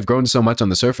like I've grown so much on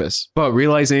the surface, but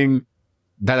realizing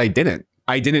that I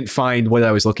didn't find what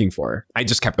I was looking for. I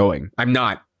just kept going. I'm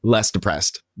not less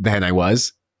depressed than I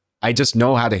was. I just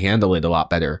know how to handle it a lot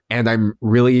better. And I'm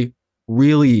really,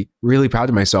 really, really proud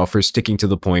of myself for sticking to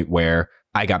the point where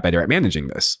I got better at managing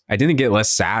this. I didn't get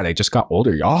less sad. I just got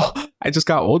older, y'all. I just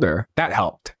got older. That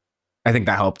helped. I think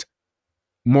that helped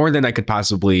more than I could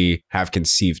possibly have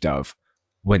conceived of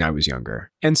when I was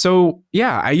younger. And so,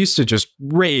 yeah, I used to just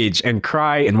rage and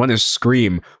cry and want to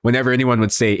scream whenever anyone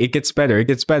would say, it gets better, it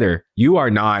gets better. You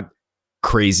are not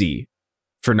crazy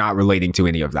for not relating to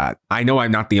any of that. I know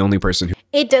I'm not the only person who...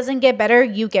 It doesn't get better,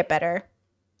 you get better.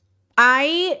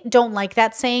 I don't like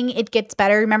that saying, it gets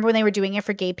better. Remember when they were doing it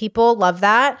for gay people? Love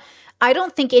that. I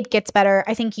don't think it gets better.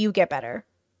 I think you get better.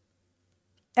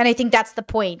 And I think that's the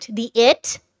point. The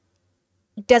it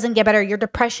doesn't get better. Your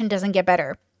depression doesn't get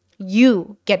better.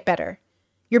 You get better.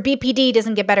 Your BPD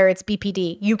doesn't get better. It's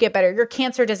BPD. You get better. Your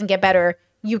cancer doesn't get better.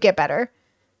 You get better.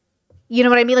 You know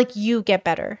what I mean? Like you get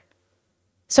better.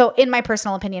 So in my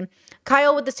personal opinion,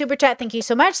 Kyle with the super chat, thank you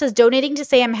so much, says donating to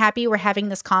say I'm happy we're having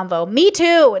this convo. Me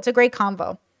too. It's a great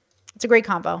convo. It's a great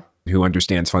convo. Who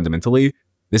understands fundamentally,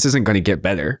 this isn't going to get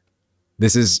better.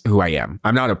 This is who I am.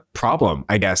 I'm not a problem,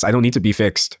 I guess. I don't need to be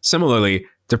fixed. Similarly,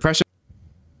 depression.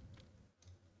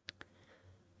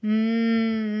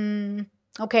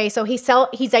 Okay, so he's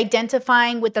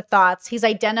identifying with the thoughts. He's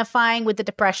identifying with the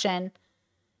depression.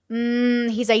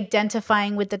 He's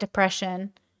identifying with the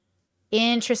depression.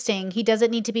 Interesting. He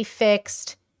doesn't need to be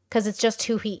fixed because it's just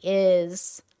who he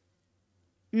is.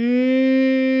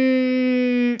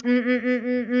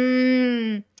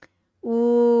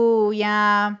 Ooh,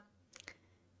 yeah.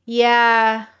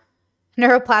 Yeah.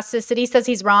 Neuroplasticity says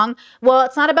he's wrong. Well,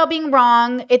 it's not about being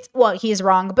wrong. Well, he is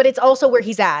wrong, but it's also where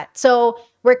he's at. So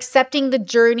we're accepting the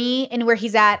journey and where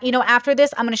he's at. You know, after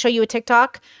this, I'm going to show you a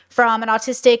TikTok from an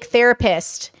autistic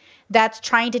therapist that's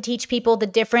trying to teach people the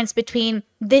difference between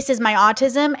this is my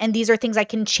autism and these are things I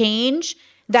can change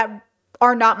that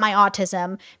are not my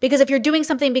autism. Because if you're doing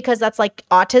something because that's like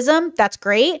autism, that's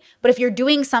great. But if you're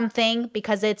doing something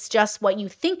because it's just what you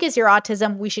think is your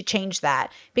autism, we should change that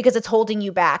because it's holding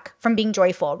you back from being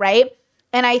joyful, right?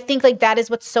 And I think like that is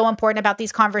what's so important about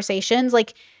these conversations.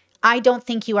 Like, I don't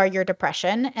think you are your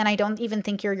depression and I don't even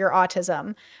think you're your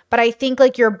autism. But I think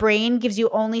like your brain gives you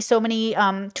only so many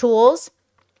tools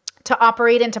to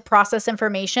operate and to process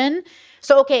information.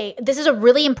 So, okay, this is a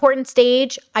really important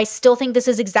stage. I still think this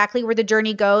is exactly where the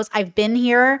journey goes. I've been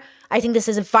here. I think this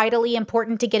is vitally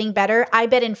important to getting better. I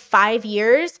bet in 5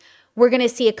 years, we're going to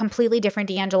see a completely different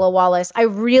D'Angelo Wallace. I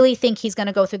really think he's going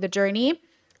to go through the journey.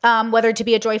 Whether to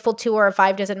be a joyful 2 or a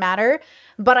 5 doesn't matter.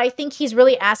 But I think he's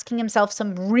really asking himself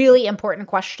some really important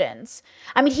questions.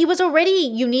 I mean, he was already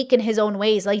unique in his own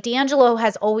ways. Like D'Angelo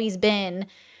has always been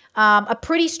a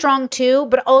pretty strong 2,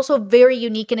 but also very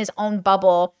unique in his own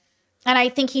bubble. And I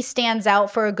think he stands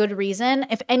out for a good reason.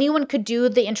 If anyone could do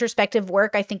the introspective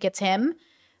work, I think it's him.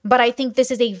 But I think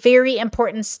this is a very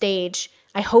important stage.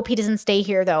 I hope he doesn't stay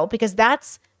here though, because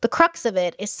that's the crux of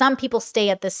it, is some people stay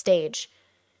at this stage.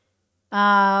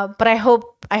 But I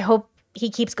hope he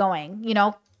keeps going, you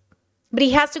know, but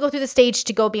he has to go through the stage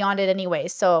to go beyond it anyway.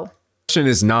 So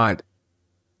It's not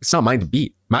mine to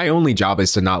beat. My only job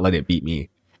is to not let it beat me.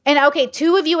 And okay,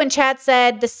 2 of you in chat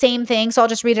said the same thing, so I'll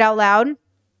just read it out loud.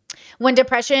 When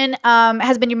depression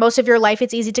has been most of your life,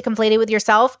 it's easy to conflate it with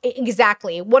yourself.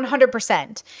 Exactly,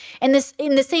 100%. And this,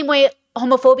 in the same way,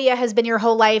 homophobia has been your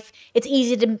whole life. It's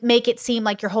easy to make it seem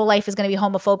like your whole life is going to be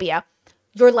homophobia.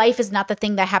 Your life is not the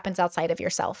thing that happens outside of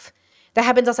yourself. That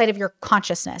happens outside of your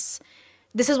consciousness.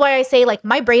 This is why I say like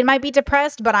my brain might be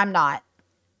depressed, but I'm not.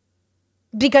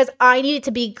 Because I needed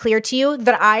to be clear to you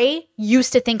that I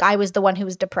used to think I was the one who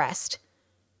was depressed.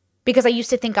 Because I used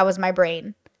to think I was my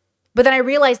brain. But then I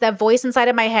realized that voice inside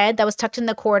of my head that was tucked in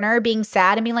the corner being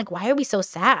sad and being like, why are we so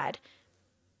sad?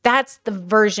 That's the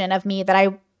version of me that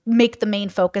I make the main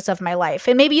focus of my life.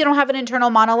 And maybe you don't have an internal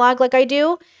monologue like I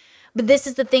do, but this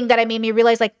is the thing that made me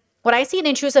realize, like, when I see an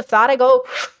intrusive thought, I go,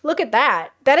 look at that.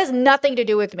 That has nothing to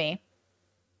do with me.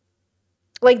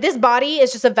 Like, this body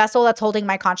is just a vessel that's holding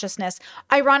my consciousness.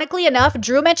 Ironically enough,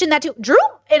 Drew mentioned that too. Drew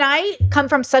and I come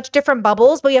from such different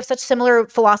bubbles, but we have such similar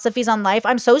philosophies on life.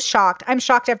 I'm so shocked. I'm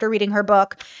shocked after reading her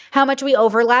book, how much we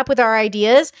overlap with our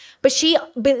ideas. But she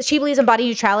believes in body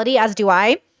neutrality, as do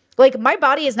I. Like, my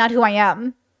body is not who I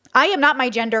am. I am not my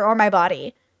gender or my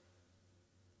body.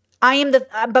 I am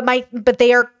but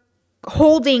they are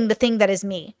holding the thing that is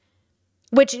me.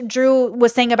 Which Drew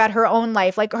was saying about her own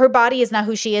life. Like, her body is not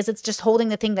who she is. It's just holding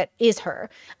the thing that is her.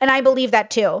 And I believe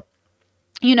that too.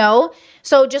 You know?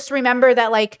 So just remember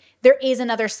that, like, there is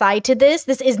another side to this.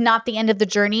 This is not the end of the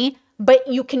journey, but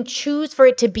you can choose for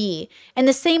it to be. In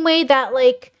the same way that,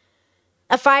 like,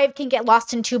 a 5 can get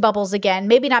lost in 2 bubbles again.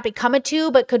 Maybe not become a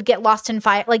 2, but could get lost in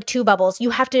 5, like 2 bubbles. You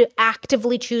have to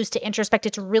actively choose to introspect.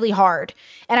 It's really hard.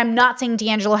 And I'm not saying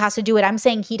D'Angelo has to do it. I'm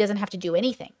saying he doesn't have to do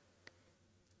anything.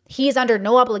 He is under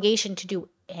no obligation to do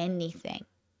anything.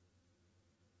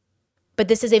 But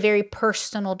this is a very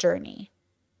personal journey.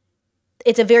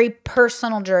 It's a very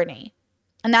personal journey.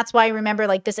 And that's why, remember,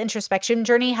 like, this introspection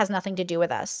journey has nothing to do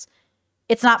with us.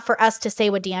 It's not for us to say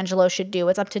what D'Angelo should do.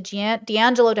 It's up to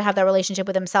D'Angelo to have that relationship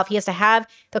with himself. He has to have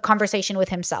the conversation with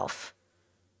himself.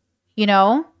 You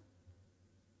know?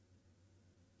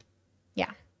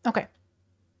 Yeah. Okay.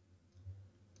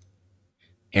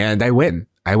 And I win.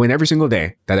 I win every single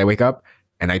day that I wake up,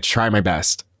 and I try my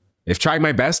best. If trying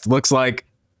my best looks like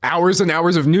hours and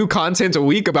hours of new content a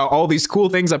week about all these cool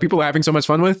things that people are having so much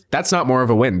fun with, that's not more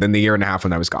of a win than the 1.5 years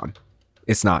when I was gone.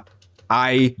 It's not.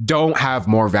 I don't have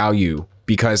more value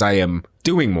because I am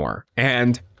doing more.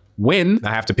 And when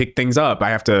I have to pick things up, I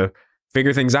have to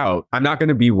figure things out, I'm not going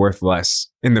to be worth less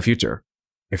in the future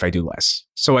if I do less.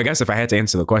 So I guess if I had to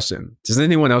answer the question, does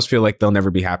anyone else feel like they'll never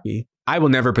be happy? I will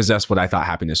never possess what I thought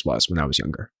happiness was when I was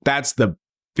younger. That's the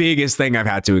biggest thing I've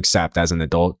had to accept as an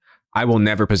adult. I will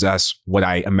never possess what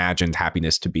I imagined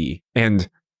happiness to be. And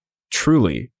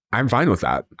truly, I'm fine with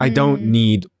that. I don't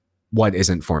need what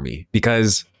isn't for me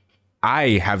because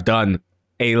I have done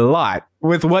a lot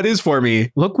with what is for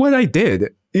me. Look what I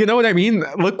did. You know what I mean?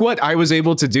 Look what I was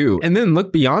able to do. And then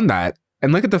look beyond that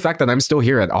and look at the fact that I'm still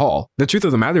here at all. The truth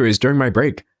of the matter is, during my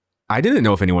break, I didn't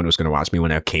know if anyone was going to watch me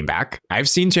when I came back. I've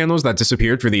seen channels that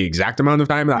disappeared for the exact amount of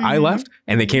time that I left,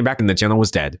 and they came back and the channel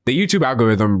was dead. The YouTube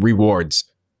algorithm rewards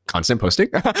constant posting,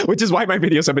 which is why my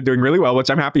videos have been doing really well, which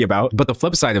I'm happy about. But the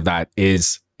flip side of that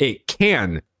is it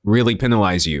can really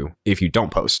penalize you if you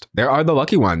don't post. There are the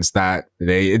lucky ones that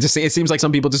it seems like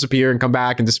some people disappear and come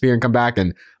back and disappear and come back,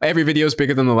 and every video is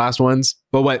bigger than the last ones.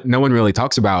 But what no one really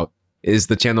talks about is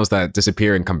the channels that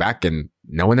disappear and come back and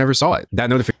no one ever saw it. That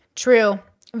notification. True.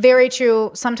 Very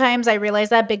true. Sometimes I realize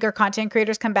that bigger content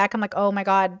creators come back. I'm like, oh my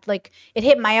God, like it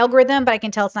hit my algorithm, but I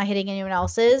can tell it's not hitting anyone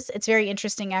else's. It's very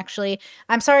interesting, actually.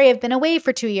 I'm sorry, I've been away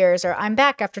for 2 years, or I'm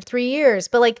back after 3 years,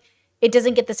 but like it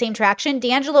doesn't get the same traction.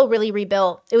 D'Angelo really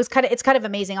rebuilt. It's kind of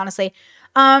amazing, honestly.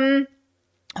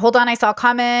 Hold on, I saw a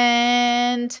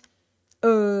comment.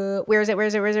 Where is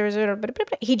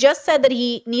it? He just said that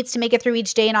he needs to make it through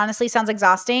each day, and honestly sounds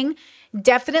exhausting.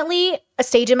 Definitely a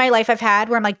stage in my life I've had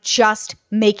where I'm like, just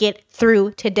make it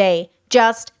through today.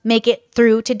 Just make it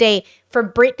through today. For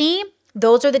Brittany,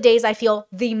 those are the days I feel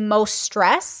the most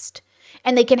stressed,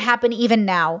 and they can happen even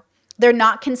now. They're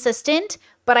not consistent,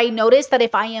 but I notice that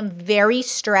if I am very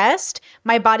stressed,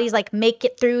 my body's like, make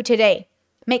it through today.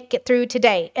 Make it through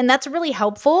today. And that's really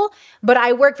helpful, but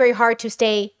I work very hard to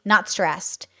stay not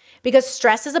stressed, because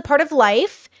stress is a part of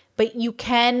life, but you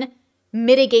can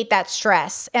mitigate that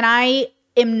stress. And I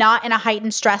am not in a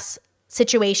heightened stress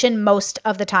situation most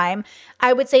of the time.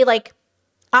 I would say like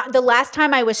the last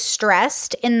time I was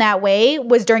stressed in that way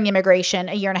was during immigration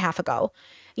 1.5 years ago.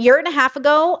 1.5 years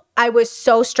ago, I was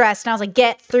so stressed and I was like,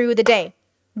 get through the day.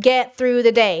 Get through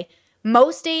the day.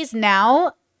 Most days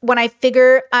now, when I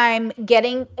figure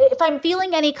if I'm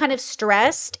feeling any kind of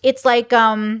stressed, it's like,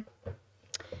 I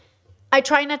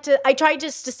try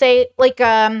just to say like,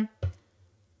 I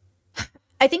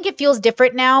think it feels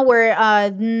different now where,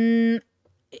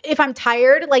 if I'm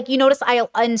tired, like you notice I'll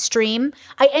end stream.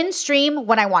 I end stream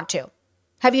when I want to.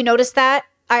 Have you noticed that?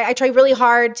 I try really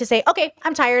hard to say, okay,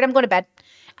 I'm tired, I'm going to bed.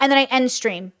 And then I end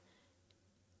stream.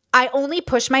 I only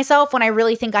push myself when I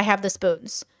really think I have the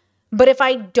spoons. But if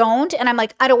I don't, and I'm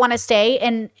like, I don't want to stay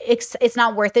and it's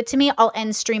not worth it to me, I'll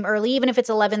end stream early, even if it's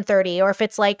 11:30 or if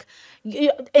it's like,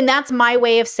 and that's my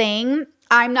way of saying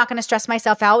I'm not going to stress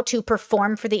myself out to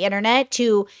perform for the internet,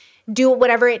 to do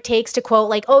whatever it takes to quote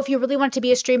like, oh, if you really want to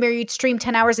be a streamer, you'd stream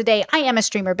 10 hours a day. I am a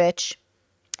streamer, bitch.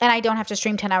 And I don't have to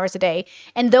stream 10 hours a day.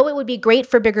 And though it would be great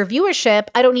for bigger viewership,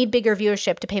 I don't need bigger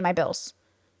viewership to pay my bills.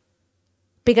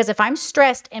 Because if I'm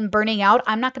stressed and burning out,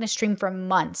 I'm not going to stream for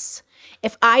months.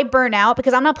 If I burn out,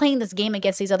 because I'm not playing this game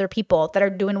against these other people that are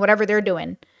doing whatever they're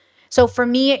doing. So for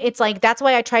me, it's like, that's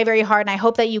why I try very hard. And I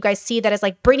hope that you guys see that it's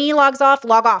like, Brittany logs off,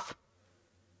 log off.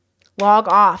 Log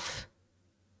off.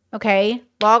 Okay?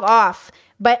 Log off.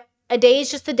 But a day is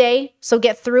just a day. So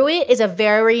get through it is a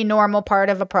very normal part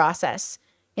of a process.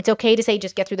 It's okay to say,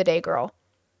 just get through the day, girl.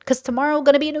 Because tomorrow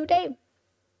going to be a new day.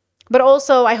 But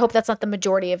also, I hope that's not the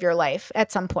majority of your life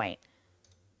at some point.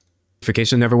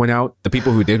 Notification never went out. The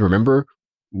people who did remember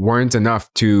weren't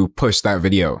enough to push that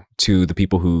video to the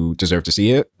people who deserve to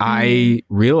see it. I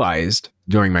realized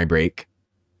during my break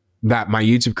that my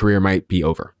YouTube career might be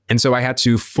over. And so I had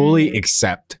to fully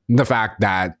accept the fact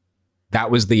that that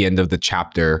was the end of the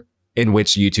chapter in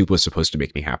which YouTube was supposed to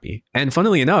make me happy. And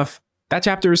funnily enough, that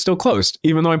chapter is still closed,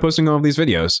 even though I'm posting all of these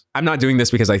videos. I'm not doing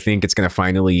this because I think it's going to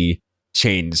finally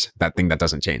change that thing that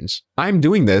doesn't change. I'm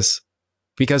doing this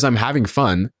because I'm having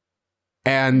fun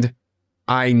and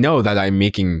I know that I'm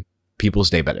making people's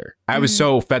day better. I was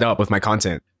so fed up with my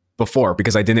content before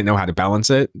because I didn't know how to balance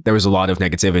it. There was a lot of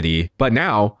negativity, but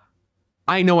now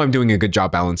I know I'm doing a good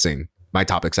job balancing my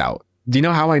topics out. Do you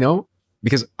know how I know?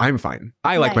 Because I'm fine.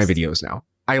 I like my videos now.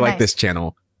 I like this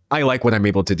channel. I like what I'm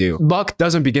able to do. Luck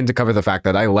doesn't begin to cover the fact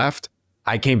that I left,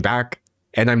 I came back,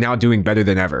 and I'm now doing better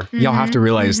than ever. Y'all have to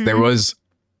realize there was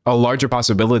a larger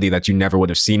possibility that you never would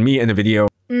have seen me in a video.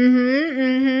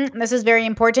 This is very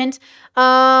important.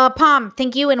 Pom,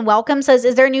 thank you and welcome. Says,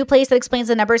 is there a new place that explains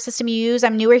the number system you use?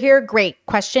 I'm newer here. Great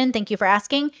question. Thank you for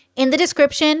asking. In the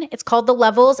description, it's called The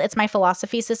Levels. It's my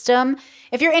philosophy system.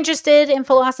 If you're interested in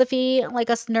philosophy, like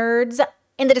us nerds,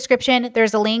 in the description,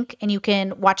 there's a link and you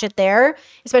can watch it there.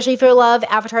 Especially if you love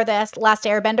Avatar: The Last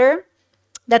Airbender.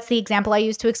 That's the example I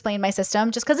use to explain my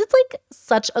system, just because it's like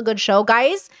such a good show,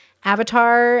 guys.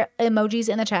 Avatar emojis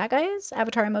in the chat, guys.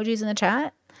 Avatar emojis in the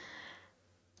chat.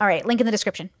 All right, link in the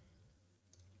description.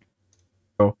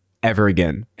 Ever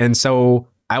again. And so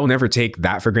I will never take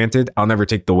that for granted. I'll never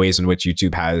take the ways in which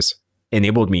YouTube has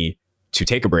enabled me to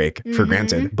take a break for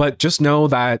granted. But just know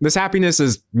that this happiness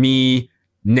is me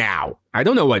now. I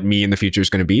don't know what me in the future is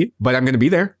going to be, but I'm going to be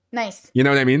there. Nice. You know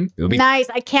what I mean? It'll be nice.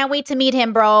 I can't wait to meet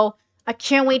him, bro. I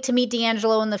can't wait to meet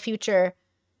D'Angelo in the future.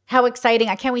 How exciting.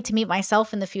 I can't wait to meet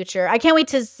myself in the future. I can't wait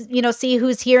to, you know, see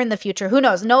who's here in the future. Who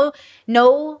knows?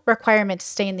 No requirement to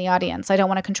stay in the audience. I don't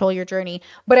want to control your journey.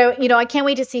 But, I can't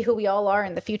wait to see who we all are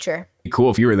in the future.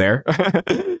 Cool if you were there.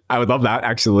 I would love that,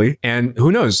 actually. And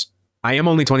who knows? I am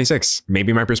only 26.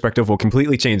 Maybe my perspective will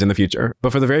completely change in the future.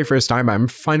 But for the very first time, I'm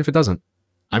fine if it doesn't.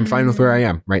 I'm fine with where I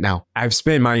am right now. I've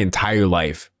spent my entire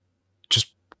life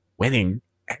just winning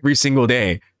every single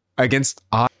day against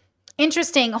odds.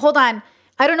 Interesting. Hold on.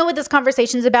 I don't know what this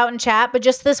conversation's about in chat, but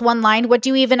just this one line. What do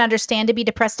you even understand to be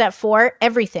depressed at 4?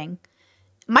 Everything.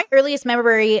 My earliest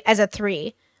memory as a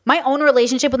 3. My own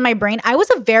relationship with my brain. I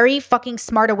was a very fucking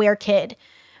smart, aware kid.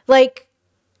 Like,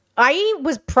 I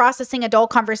was processing adult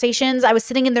conversations. I was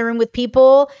sitting in the room with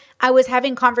people. I was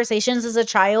having conversations as a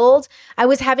child. I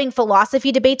was having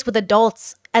philosophy debates with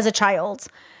adults as a child.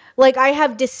 Like, I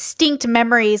have distinct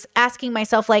memories asking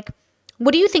myself, like,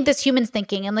 what do you think this human's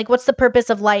thinking? And like, what's the purpose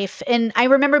of life? And I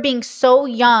remember being so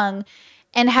young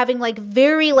and having like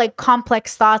very like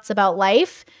complex thoughts about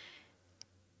life.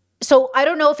 So I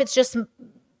don't know if it's just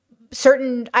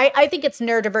certain, I think it's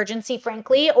neurodivergency,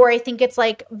 frankly, or I think it's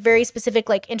like very specific,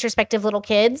 like introspective little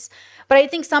kids. But I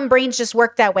think some brains just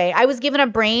work that way. I was given a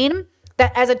brain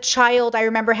that as a child, I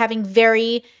remember having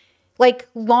very like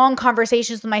long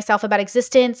conversations with myself about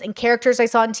existence and characters I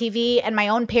saw on TV and my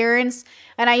own parents.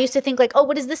 And I used to think like, oh,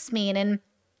 what does this mean? And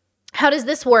how does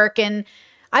this work? And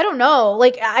I don't know.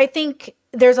 Like, I think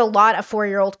there's a lot a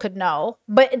 4-year-old could know,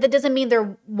 but that doesn't mean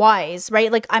they're wise,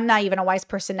 right? Like, I'm not even a wise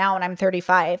person now and I'm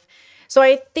 35. So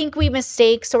I think we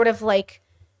mistake sort of like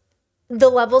the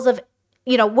levels of,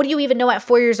 what do you even know at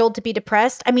 4 years old to be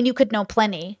depressed? I mean, you could know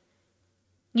plenty.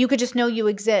 You could just know you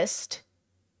exist.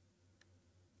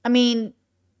 I mean,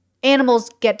 animals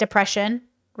get depression,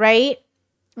 right?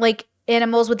 Like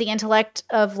animals with the intellect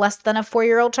of less than a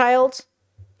 4-year-old child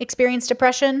experience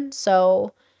depression.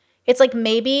 So it's like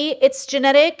maybe it's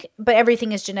genetic, but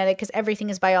everything is genetic because everything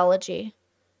is biology.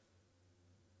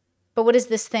 But what is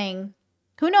this thing?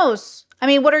 Who knows? I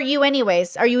mean, what are you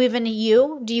anyways? Are you even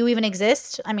you? Do you even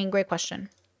exist? I mean, great question.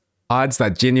 Odds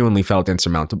that genuinely felt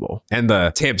insurmountable. And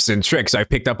the tips and tricks I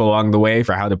picked up along the way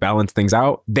for how to balance things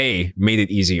out, they made it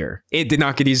easier. It did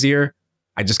not get easier.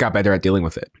 I just got better at dealing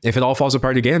with it. If it all falls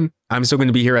apart again, I'm still going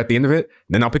to be here at the end of it.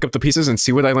 Then I'll pick up the pieces and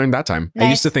see what I learned that time. Nice. I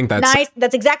used to think that's nice.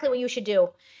 That's exactly what you should do.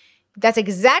 That's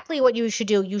exactly what you should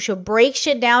do. You should break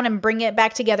shit down and bring it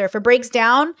back together. If it breaks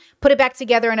down, put it back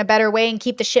together in a better way and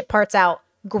keep the shit parts out.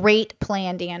 Great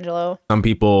plan, D'Angelo. Some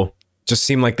people just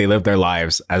seem like they live their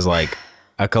lives as like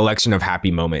a collection of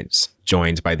happy moments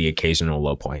joined by the occasional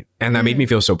low point. And that made me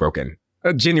feel so broken.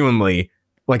 Genuinely,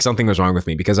 like something was wrong with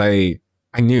me because I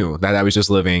knew that I was just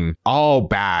living all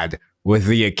bad with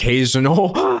the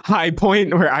occasional high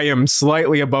point where I am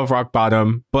slightly above rock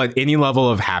bottom, but any level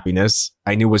of happiness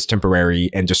I knew was temporary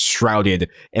and just shrouded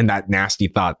in that nasty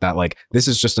thought that like, this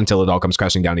is just until it all comes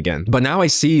crashing down again. But now I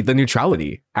see the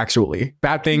neutrality, actually.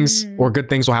 Bad things or good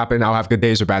things will happen. I'll have good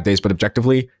days or bad days, but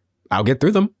objectively, I'll get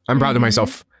through them. I'm proud of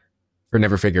myself for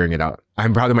never figuring it out.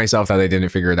 I'm proud of myself that I didn't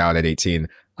figure it out at 18.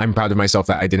 I'm proud of myself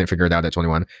that I didn't figure it out at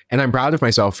 21. And I'm proud of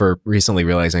myself for recently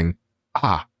realizing,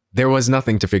 there was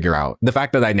nothing to figure out. The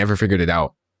fact that I never figured it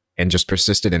out and just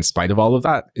persisted in spite of all of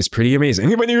that is pretty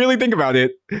amazing when you really think about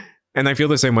it. And I feel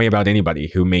the same way about anybody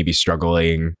who may be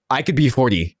struggling. I could be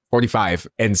 40, 45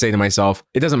 and say to myself,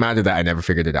 it doesn't matter that I never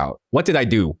figured it out. What did I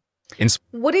do?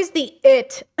 What is the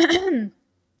it?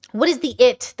 What is the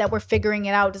it that we're figuring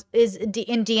it out is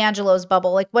in D'Angelo's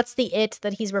bubble? Like, what's the it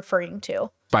that he's referring to? In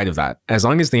spite of that, as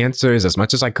long as the answer is as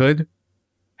much as I could,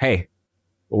 hey,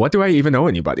 what do I even owe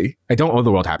anybody? I don't owe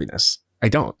the world happiness. I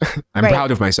don't. I'm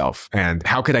proud of myself. And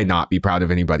how could I not be proud of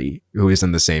anybody who is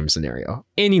in the same scenario?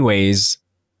 Anyways,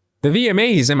 the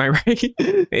VMAs, am I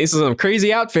right? These are some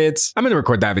crazy outfits. I'm going to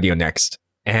record that video next.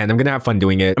 And I'm going to have fun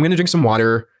doing it. I'm going to drink some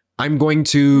water. I'm going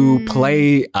to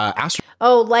play Astro.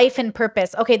 Oh, life and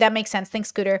purpose. Okay, that makes sense. Thanks,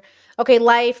 Scooter. Okay,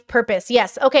 life, purpose.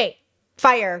 Yes. Okay,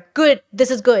 fire. Good.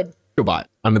 This is good. Bot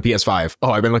on the PS5.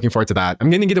 Oh, I've been looking forward to that. I'm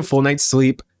going to get a full night's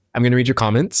sleep. I'm going to read your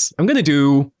comments. I'm going to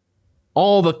do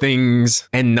all the things,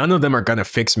 and none of them are going to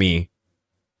fix me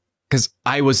because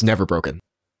I was never broken.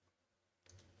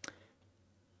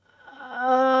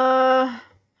 I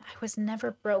was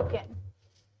never broken.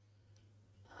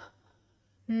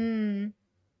 In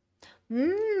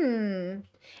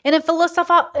a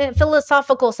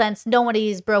philosophical sense, nobody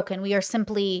is broken. We are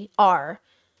simply are.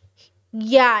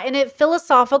 Yeah, in a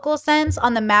philosophical sense,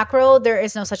 on the macro, there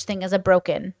is no such thing as a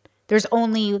broken. There's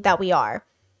only that we are.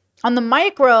 On the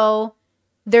micro,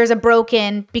 there's a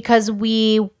broken because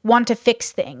we want to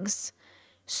fix things.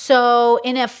 So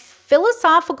in a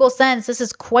philosophical sense, this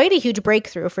is quite a huge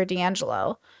breakthrough for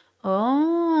D'Angelo.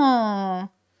 Oh.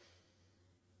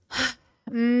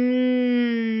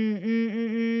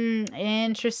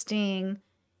 Interesting.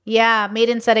 Yeah,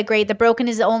 Maiden said it great. The broken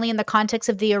is only in the context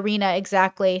of the arena.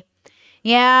 Exactly.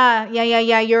 Yeah.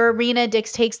 Your arena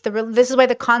dictates this is why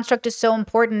the construct is so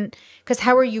important, because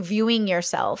how are you viewing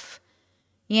yourself?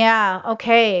 Yeah,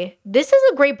 okay. This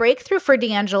is a great breakthrough for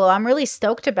D'Angelo. I'm really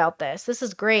stoked about this. This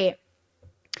is great.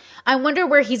 I wonder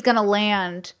where he's going to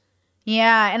land.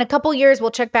 Yeah, in a couple years,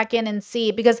 we'll check back in and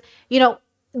see, because, you know,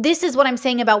 this is what I'm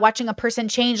saying about watching a person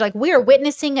change. Like, we are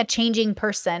witnessing a changing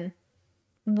person.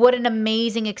 What an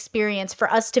amazing experience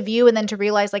for us to view and then to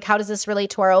realize, like, how does this relate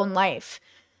to our own life?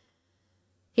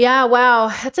 Yeah, wow.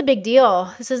 That's a big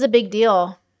deal. This is a big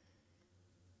deal.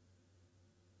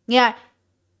 Yeah.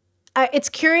 It's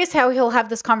curious how he'll have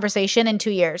this conversation in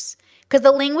 2 years. Because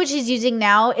the language he's using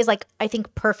now is, like, I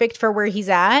think perfect for where he's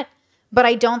at. But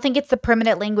I don't think it's the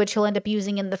permanent language he'll end up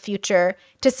using in the future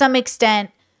to some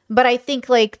extent. But I think,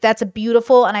 like, that's a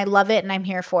beautiful, and I love it, and I'm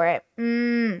here for it.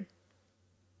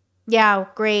 Yeah,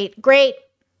 great.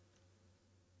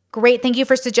 Thank you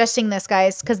for suggesting this,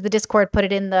 guys, because the Discord put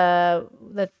it in the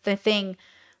thing.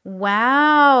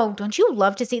 Wow. Don't you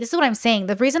love to see? This is what I'm saying.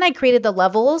 The reason I created the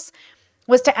levels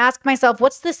was to ask myself,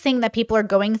 what's this thing that people are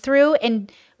going through, and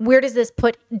where does this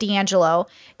put D'Angelo?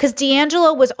 Because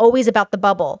D'Angelo was always about the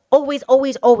bubble. Always,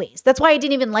 always, always. That's why I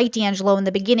didn't even like D'Angelo in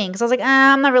the beginning, because I was like,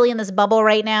 I'm not really in this bubble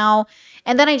right now.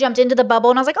 And then I jumped into the bubble,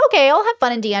 and I was like, okay, I'll have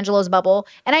fun in D'Angelo's bubble.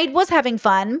 And I was having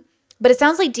fun, but it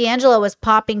sounds like D'Angelo was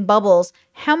popping bubbles.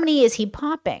 How many is he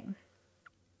popping?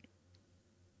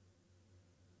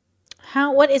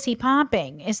 What is he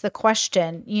popping is the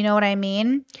question. You know what I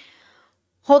mean?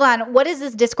 Hold on. What is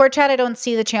this Discord chat? I don't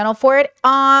see the channel for it.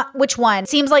 Which one?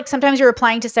 Seems like sometimes you're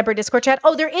replying to separate Discord chat.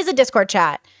 Oh, there is a Discord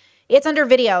chat. It's under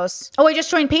videos. Oh, I just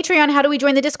joined Patreon. How do we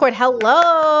join the Discord? Hello.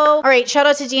 All right. Shout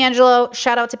out to D'Angelo.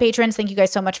 Shout out to patrons. Thank you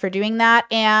guys so much for doing that.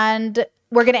 And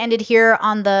we're going to end it here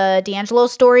on the D'Angelo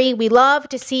story. We love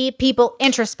to see people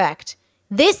introspect.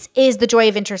 This is the joy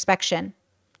of introspection.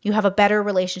 You have a better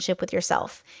relationship with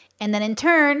yourself. And then in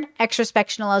turn,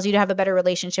 extrospection allows you to have a better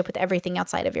relationship with everything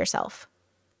outside of yourself.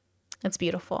 It's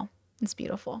beautiful. It's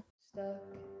beautiful.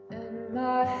 Stuck in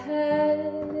my head,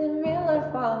 in real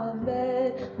life while in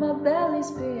bed, my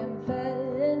belly's being fed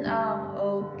and I'm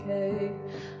okay.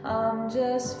 I'm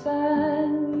just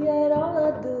fine, yet all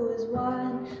I do is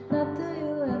whine. Not to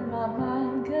you in my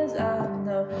mind, cause I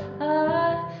know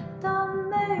I don't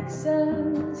make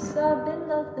sense. I've been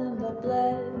nothing but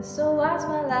blessed, so why's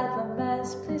my life a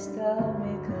mess? Please tell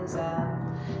me, cause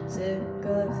I'm sick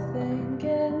of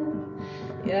thinking.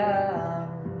 Yeah,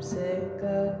 I'm sick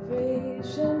of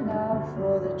reaching out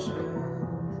for the truth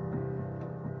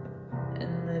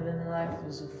and living life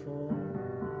as a fool.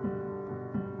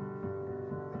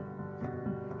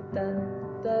 Done.